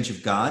in the image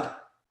of God,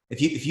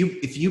 if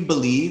you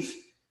believe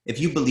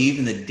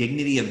in the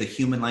dignity of the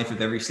human life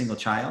of every single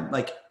child,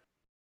 like,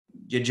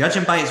 you judge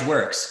him by his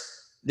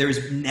works.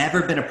 There's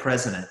never been a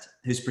president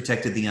who's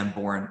protected the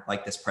unborn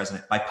like this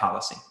president by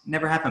policy.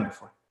 Never happened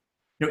before.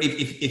 You know,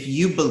 if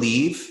you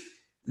believe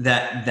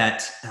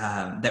that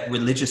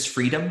religious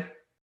freedom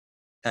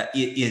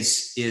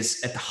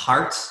is at the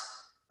heart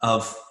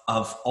of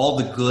all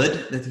the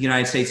good that the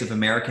United States of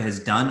America has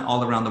done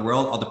all around the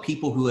world, all the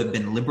people who have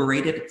been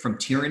liberated from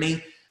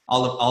tyranny,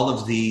 all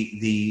of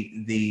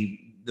the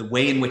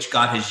way in which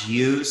God has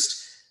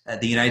used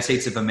the United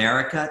States of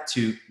America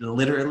to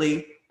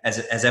literally, as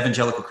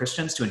evangelical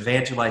Christians, to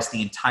evangelize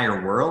the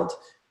entire world,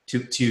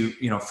 to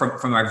you know,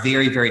 from our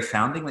very, very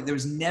founding, like,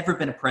 there's never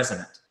been a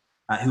president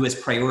who has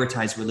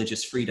prioritized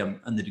religious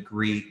freedom in the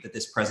degree that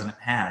this president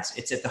has.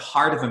 It's at the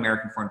heart of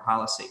American foreign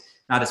policy,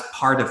 not as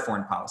part of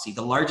foreign policy.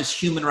 The largest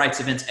human rights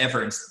events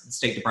ever in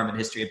State Department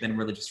history have been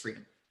religious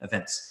freedom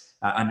events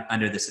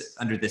under this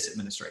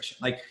administration.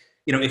 Like,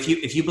 you know,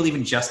 if you believe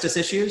in justice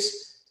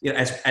issues, you know,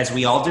 as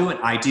we all do, and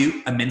I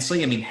do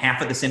immensely. I mean,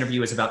 half of this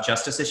interview is about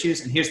justice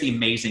issues. And here's the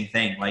amazing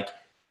thing, like,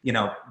 you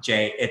know,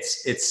 Jay,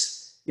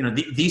 it's you know,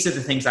 these are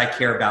the things I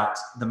care about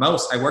the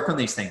most. I work on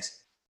these things,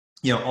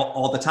 you know,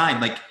 all the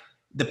time. Like,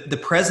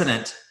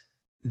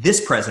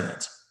 this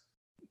president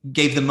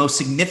gave the most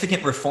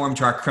significant reform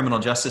to our criminal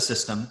justice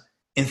system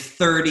in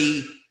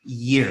 30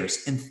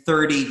 years. In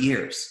 30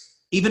 years,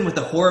 even with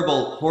the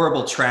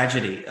horrible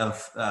tragedy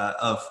of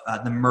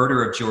the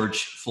murder of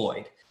George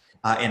Floyd.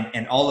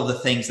 And all of the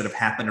things that have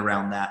happened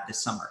around that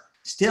this summer.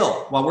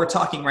 Still, while we're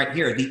talking right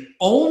here, the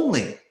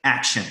only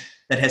action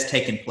that has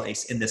taken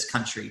place in this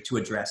country to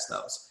address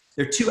those,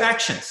 there are two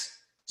actions.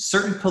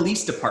 Certain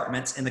police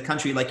departments in the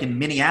country, like in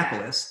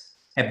Minneapolis,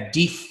 have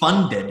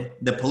defunded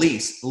the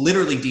police,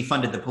 literally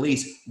defunded the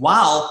police,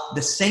 while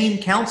the same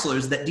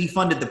counselors that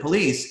defunded the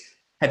police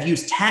have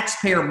used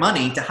taxpayer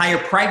money to hire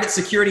private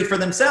security for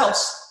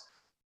themselves.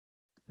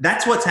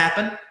 That's what's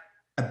happened.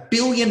 $1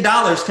 billion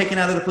taken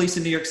out of the police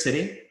in New York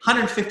City,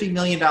 $150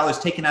 million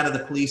taken out of the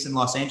police in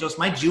Los Angeles.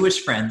 My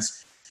Jewish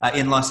friends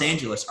in Los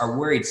Angeles are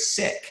worried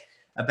sick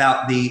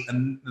about the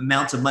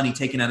amount of money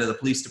taken out of the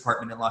police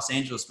department in Los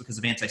Angeles because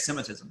of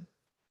anti-Semitism.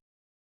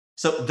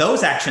 So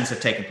those actions have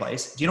taken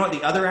place. Do you know what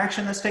the other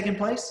action that's taken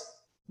place?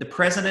 The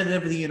President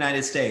of the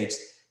United States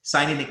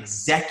signed an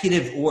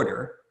executive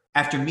order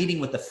after meeting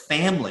with the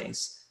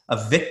families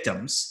of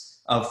victims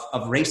of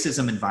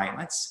racism and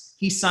violence.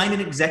 He signed an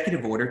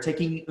executive order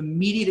taking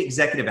immediate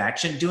executive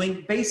action,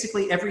 doing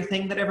basically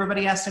everything that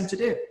everybody asked him to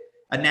do.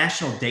 A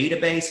national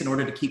database in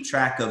order to keep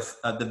track of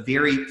the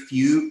very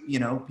few,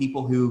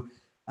 people who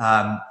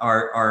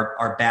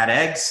are bad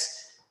eggs,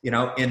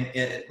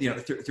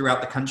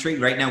 throughout the country.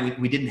 Right now,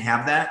 we didn't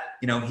have that.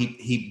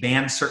 He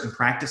banned certain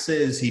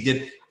practices.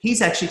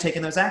 He's actually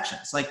taken those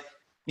actions. Like,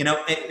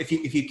 if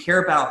you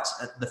care about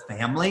the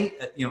family,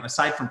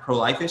 aside from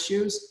pro-life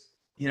issues,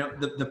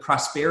 the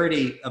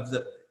prosperity of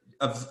the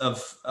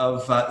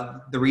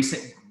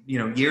recent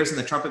years in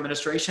the Trump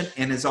administration,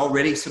 and is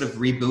already sort of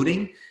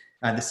rebooting.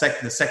 The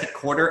second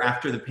quarter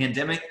after the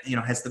pandemic,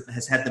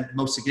 has had the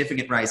most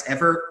significant rise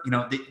ever.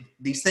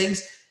 These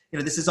things.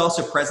 This is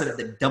also a president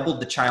that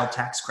doubled the child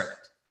tax credit.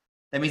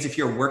 That means if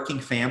you're a working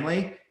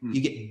family,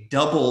 you get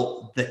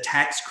double the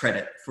tax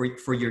credit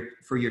for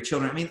your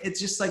children. I mean,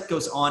 it's just like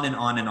goes on and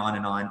on and on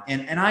and on.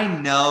 And I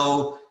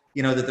know,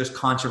 that there's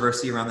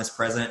controversy around this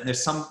president.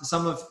 There's some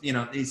of,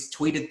 these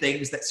tweeted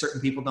things that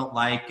certain people don't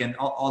like, and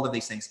all of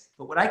these things.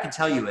 But what I can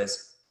tell you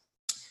is,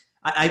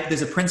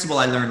 there's a principle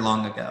I learned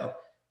long ago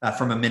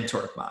from a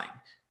mentor of mine.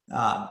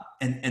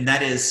 And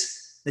that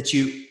is that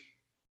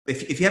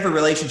if you have a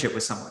relationship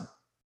with someone,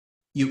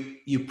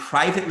 you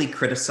privately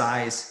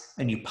criticize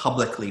and you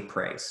publicly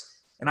praise.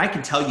 And I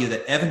can tell you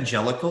that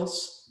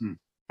evangelicals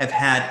have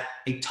had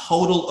a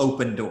total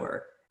open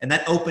door. And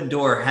that open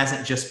door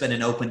hasn't just been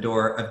an open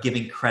door of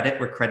giving credit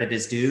where credit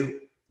is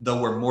due,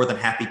 though we're more than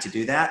happy to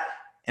do that.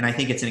 And I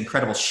think it's an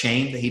incredible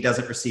shame that he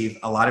doesn't receive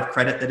a lot of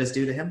credit that is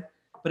due to him.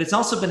 But it's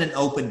also been an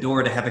open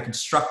door to have a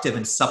constructive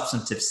and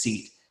substantive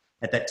seat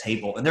at that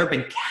table. And there have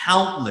been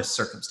countless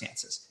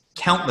circumstances,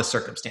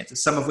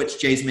 some of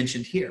which Jay's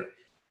mentioned here,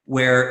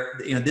 where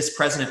this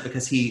president,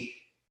 because he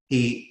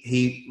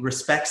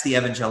respects the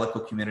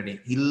evangelical community,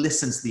 he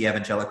listens to the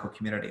evangelical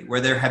community,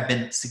 where there have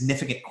been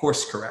significant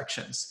course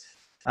corrections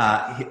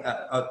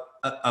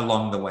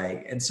along the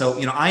way. And so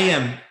I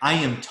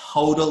am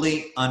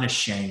totally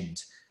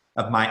unashamed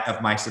of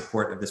my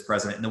support of this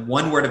president. And the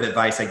one word of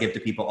advice I give to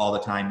people all the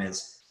time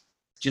is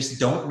just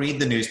don't read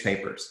the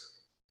newspapers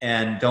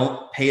and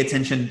don't pay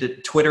attention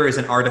to Twitter is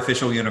an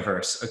artificial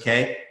universe.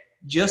 Okay,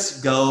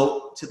 just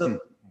go to the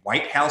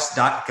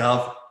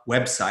whitehouse.gov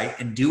website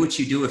and do what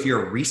you do if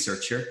you're a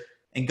researcher,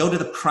 and go to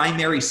the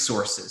primary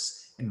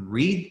sources and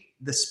read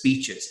the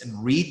speeches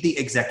and read the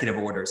executive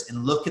orders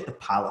and look at the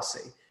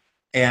policy.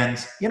 And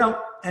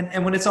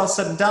and when it's all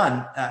said and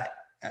done,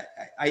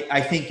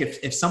 I think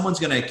if someone's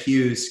going to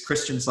accuse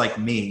Christians like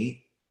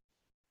me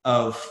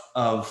of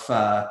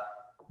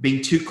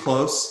being too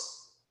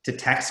close to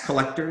tax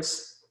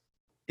collectors,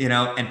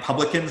 and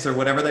publicans, or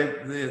whatever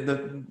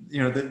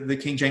the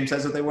King James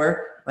says that they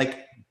were,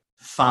 like,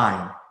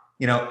 fine.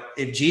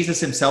 If Jesus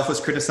himself was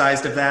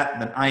criticized of that,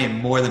 then I am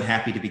more than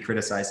happy to be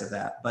criticized of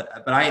that.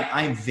 But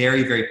I am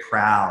very, very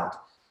proud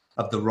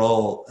of the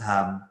role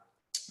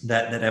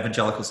that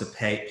evangelicals have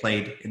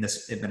played in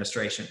this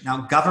administration.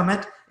 Now,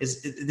 government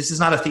this is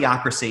not a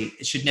theocracy.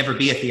 It should never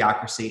be a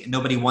theocracy, and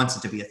nobody wants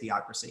it to be a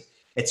theocracy.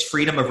 It's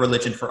freedom of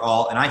religion for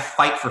all, and I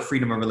fight for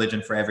freedom of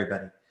religion for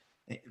everybody,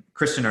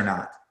 Christian or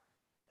not.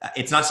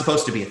 It's not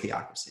supposed to be a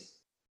theocracy.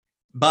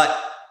 But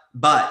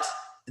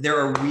there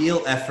are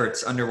real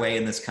efforts underway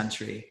in this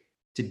country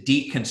to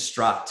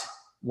deconstruct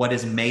what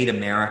has made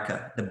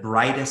America the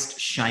brightest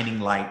shining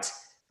light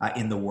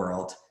in the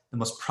world, the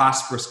most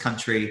prosperous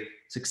country,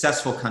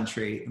 successful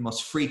country, the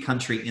most free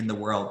country in the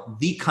world,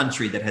 the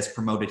country that has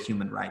promoted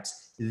human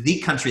rights, the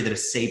country that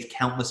has saved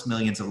countless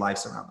millions of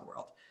lives around the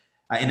world.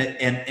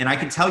 And I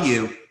can tell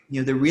you,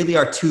 there really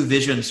are two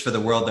visions for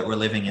the world that we're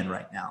living in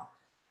right now.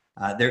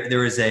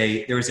 There is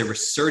a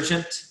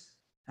resurgent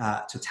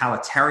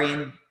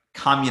totalitarian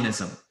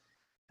communism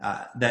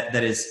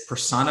that is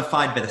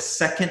personified by the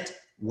second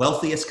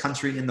wealthiest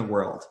country in the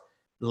world,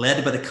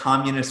 led by the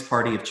Communist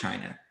Party of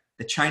China.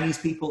 The Chinese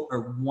people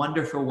are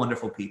wonderful,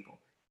 wonderful people,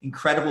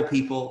 incredible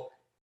people.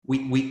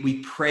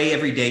 We pray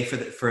every day for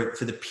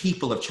the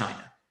people of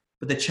China.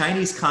 But the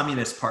Chinese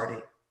Communist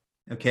Party,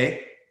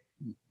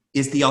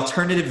 is the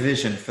alternative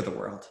vision for the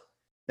world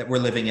that we're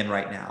living in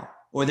right now.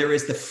 Or there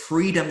is the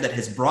freedom that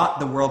has brought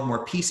the world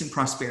more peace and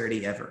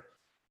prosperity ever.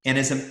 And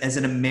as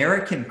an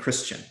American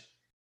Christian,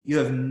 You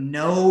have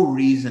no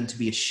reason to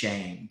be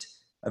ashamed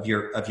of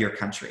your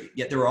country.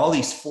 Yet there are all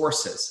these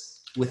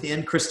forces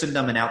within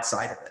Christendom and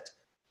outside of it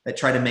that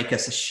try to make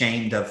us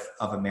ashamed of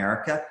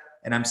America.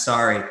 And I'm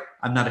sorry,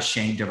 I'm not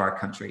ashamed of our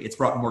country. It's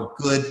brought more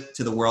good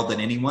to the world than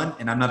anyone,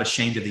 and I'm not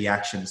ashamed of the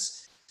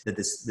actions that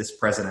this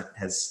president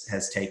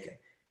has taken.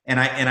 And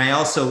I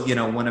also,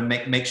 want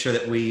to make sure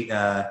that we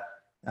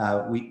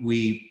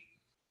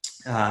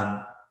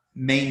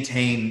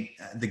maintain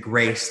the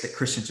grace that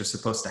Christians are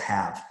supposed to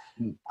have.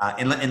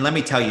 And let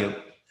me tell you,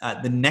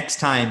 the next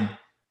time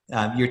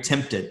you're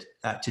tempted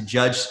to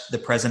judge the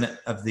president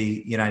of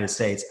the United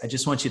States, I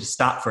just want you to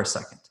stop for a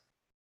second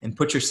and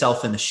put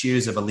yourself in the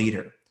shoes of a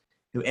leader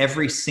who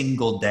every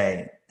single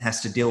day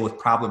has to deal with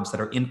problems that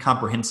are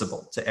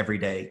incomprehensible to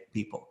everyday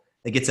people.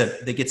 That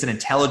gets an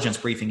intelligence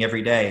briefing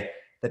every day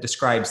that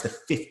describes the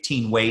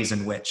 15 ways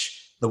in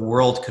which the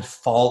world could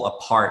fall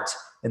apart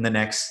in the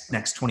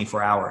next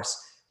 24 hours.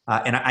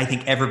 And I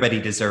think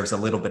everybody deserves a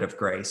little bit of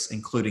grace,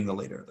 including the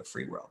leader of the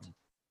free world.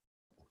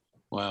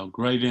 Wow,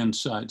 great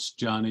insights,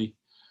 Johnny.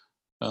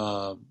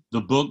 The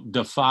book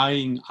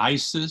Defying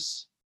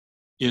ISIS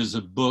is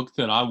a book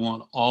that I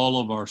want all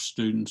of our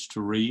students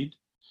to read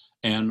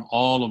and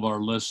all of our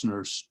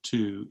listeners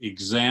to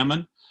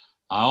examine.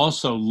 I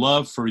also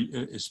love,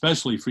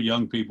 especially for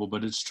young people,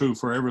 but it's true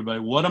for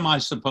everybody, what am I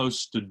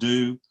supposed to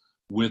do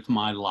with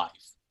my life?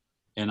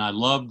 And I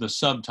love the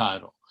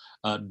subtitle,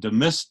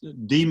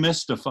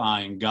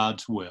 Demystifying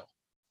God's Will.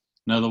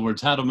 In other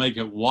words, how to make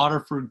it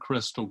Waterford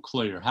crystal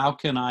clear. How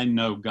can I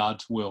know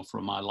God's will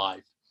for my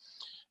life?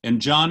 And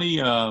Johnny,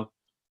 of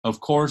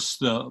course,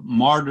 the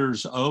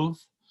Martyr's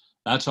Oath,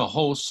 that's a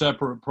whole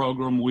separate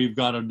program. We've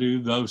got to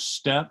do those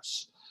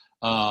steps.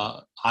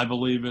 I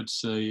believe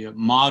it's a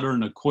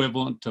modern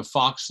equivalent to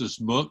Fox's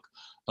book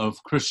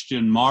of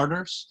Christian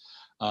Martyrs.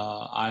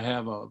 I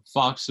have a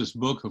Fox's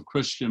book of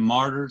Christian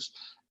Martyrs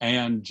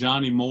and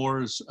Johnny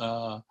Moore's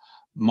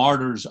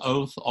Martyr's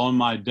Oath on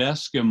my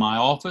desk in my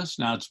office.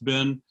 Now, it's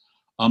been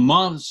a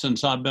month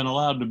since I've been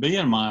allowed to be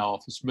in my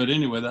office, but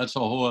anyway, that's a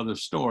whole other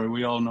story.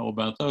 We all know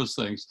about those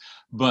things,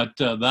 but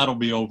that'll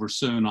be over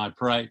soon, I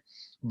pray.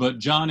 But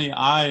Johnny,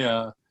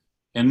 and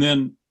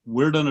then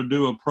we're going to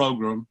do a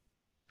program,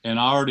 and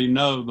I already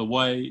know the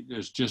way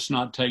is just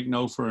not take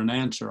no for an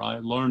answer. I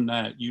learned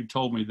that. You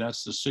told me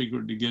that's the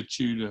secret to get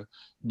you to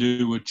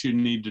do what you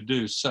need to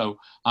do. So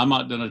I'm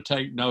not going to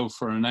take no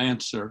for an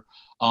answer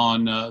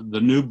on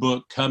the new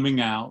book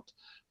coming out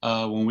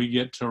when we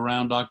get to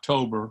around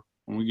October,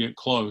 when we get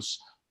close.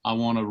 I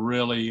want to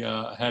really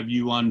have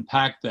you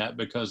unpack that,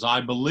 because I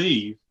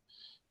believe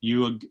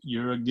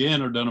you're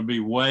again are going to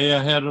be way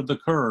ahead of the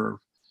curve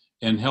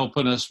in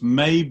helping us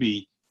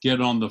maybe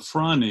get on the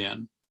front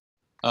end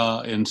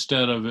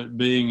instead of it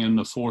being in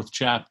the fourth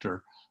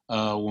chapter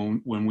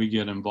when we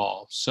get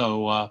involved.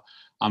 So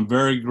I'm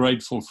very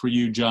grateful for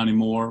you, Johnny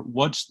Moore.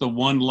 What's the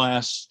one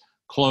last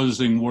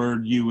closing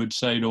word you would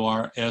say to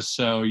our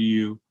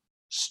SLU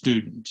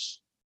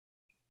students?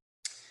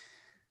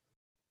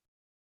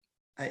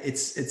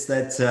 It's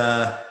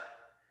that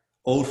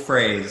old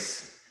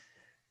phrase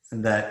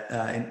that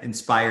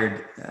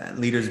inspired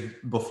leaders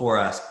before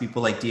us,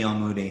 people like D.L.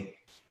 Moody.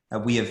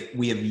 We have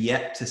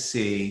yet to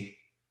see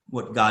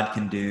what God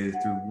can do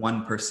through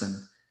one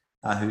person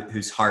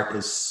whose heart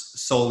is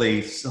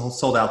solely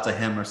sold out to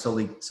Him, or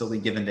solely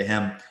given to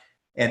Him.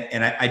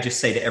 And I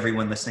just say to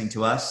everyone listening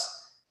to us,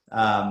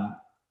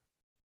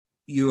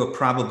 you are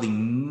probably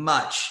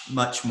much,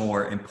 much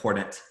more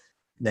important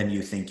than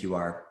you think you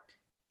are.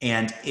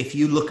 And if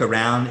you look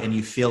around and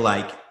you feel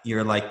like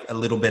you're like a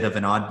little bit of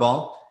an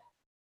oddball,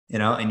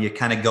 and you're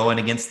kind of going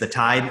against the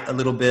tide a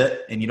little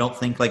bit, and you don't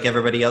think like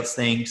everybody else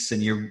thinks,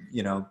 and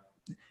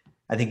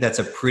I think that's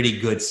a pretty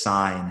good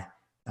sign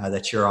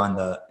that you're on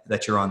the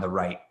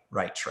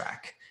right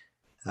track.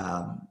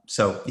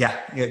 So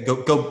yeah,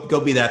 go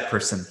be that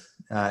person.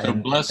 So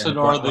blessed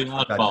are the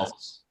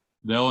oddballs;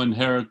 they'll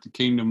inherit the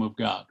kingdom of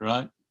God.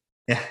 Right?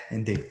 Yeah,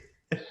 indeed.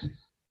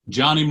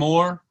 Johnny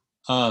Moore,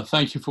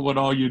 thank you for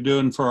all you're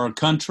doing for our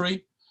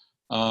country.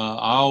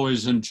 I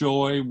always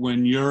enjoy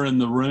when you're in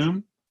the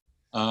room.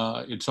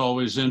 It's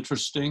always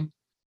interesting.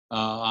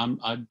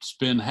 I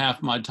spend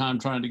half my time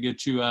trying to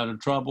get you out of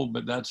trouble,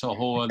 but that's a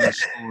whole other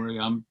story.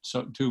 I'm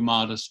too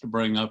modest to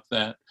bring up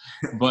that.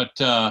 But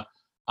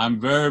I'm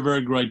very,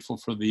 very grateful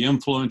for the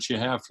influence you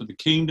have for the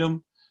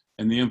kingdom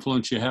and the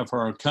influence you have for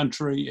our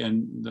country,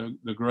 and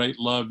the great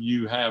love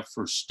you have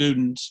for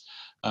students.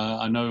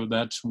 I know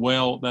that's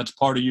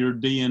part of your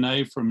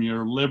DNA from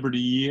your Liberty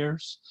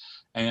years.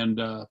 And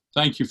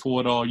thank you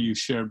for all you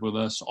shared with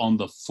us on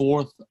the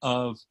 4th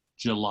of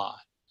July.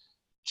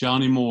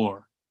 Johnny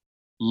Moore,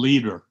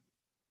 leader,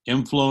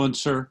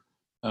 influencer,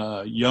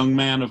 young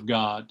man of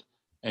God,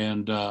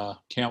 and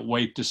can't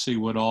wait to see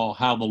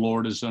how the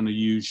Lord is going to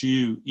use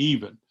you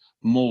even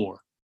more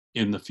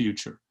in the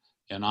future.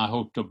 And I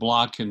hope to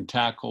block and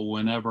tackle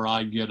whenever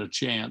I get a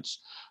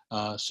chance,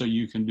 so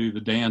you can do the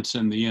dance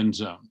in the end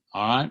zone.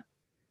 All right?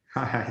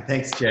 All right.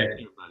 Thanks,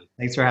 Jay.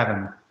 Thanks for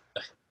having me.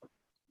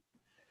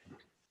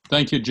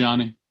 Thank you,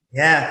 Johnny.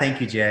 Yeah,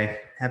 thank you, Jay.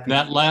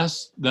 That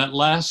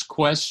last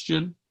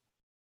question,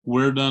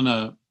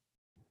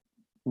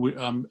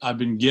 I've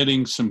been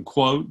getting some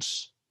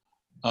quotes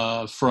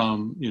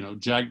from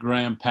Jack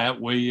Graham,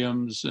 Pat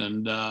Williams,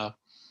 and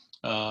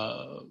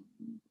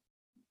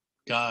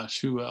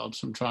who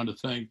else? I'm trying to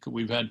think.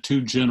 We've had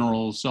 2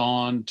 generals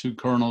on, 2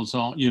 colonels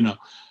on,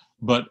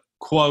 but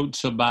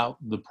quotes about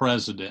the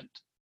president,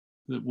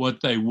 what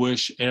they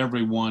wish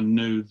everyone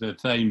knew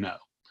that they know.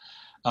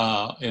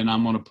 And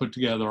I'm going to put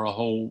together a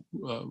whole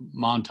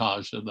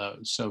montage of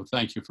those. So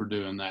thank you for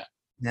doing that.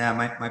 Yeah,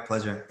 my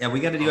pleasure. Yeah, we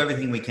got to do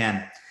everything we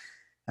can.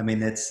 I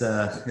mean, it's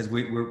because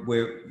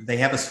they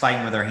have us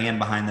fighting with our hand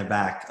behind their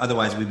back.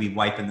 Otherwise, we'd be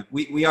wiping.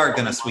 We are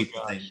going to sweep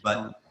the thing,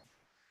 but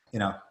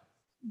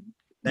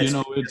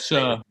it's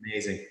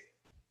amazing.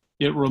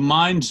 It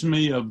reminds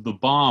me of the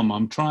bomb.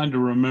 I'm trying to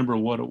remember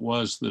what it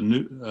was.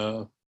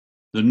 The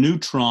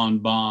neutron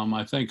bomb,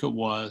 I think it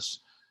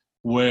was,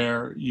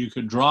 where you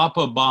could drop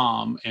a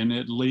bomb and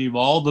it'd leave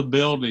all the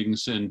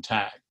buildings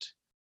intact,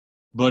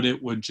 but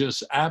it would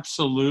just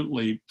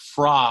absolutely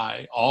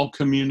fry all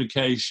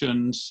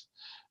communications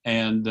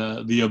and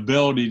the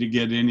ability to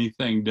get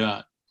anything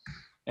done.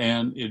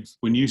 And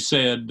when you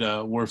said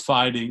we're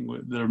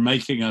fighting, they're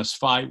making us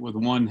fight with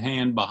one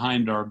hand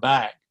behind our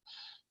back,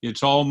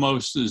 it's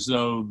almost as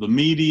though the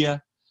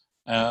media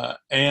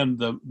and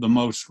the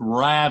most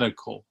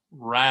radical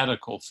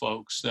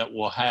folks that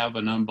will have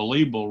an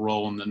unbelievable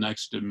role in the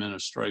next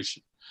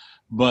administration.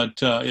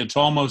 But it's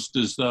almost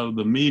as though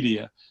the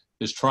media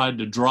has tried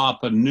to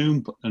drop a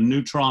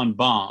neutron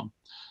bomb.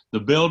 The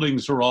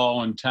buildings are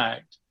all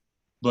intact,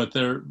 but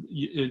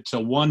it's a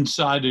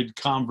one-sided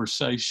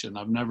conversation.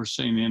 I've never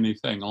seen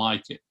anything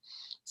like it.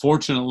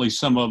 Fortunately,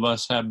 some of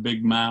us have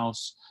big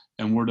mouths,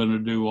 and we're going to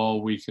do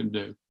all we can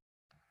do.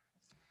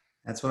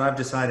 That's what I've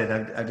decided.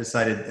 I've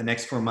decided the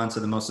next 4 months are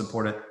the most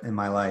important in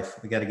my life.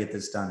 We got to get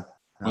this done.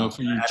 Well,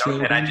 for you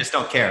and I just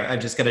don't care. I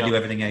just got to do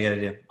everything I got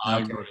to do. I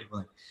agree.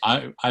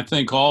 I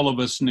think all of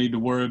us need to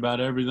worry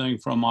about everything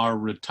from our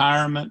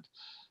retirement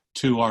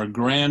to our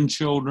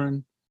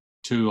grandchildren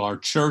to our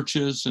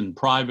churches and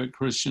private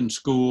Christian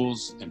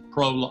schools and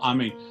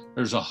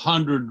there's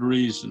 100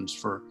 reasons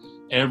for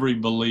every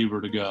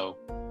believer to go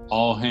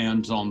all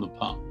hands on the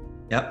pump.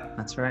 Yep,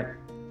 that's right.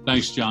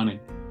 Thanks, Johnny.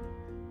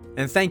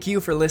 And thank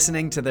you for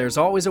listening to There's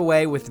Always a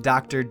Way with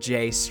Dr.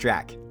 Jay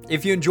Strack.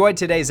 If you enjoyed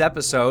today's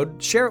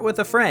episode, share it with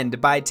a friend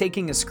by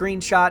taking a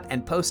screenshot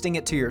and posting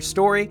it to your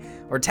story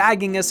or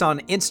tagging us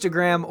on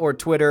Instagram or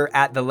Twitter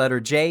at the letter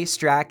J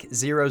Strack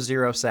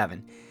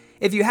 007.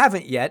 If you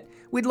haven't yet,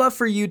 we'd love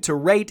for you to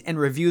rate and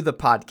review the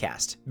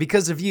podcast.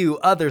 Because of you,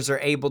 others are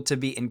able to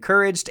be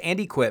encouraged and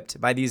equipped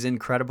by these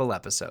incredible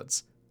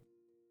episodes.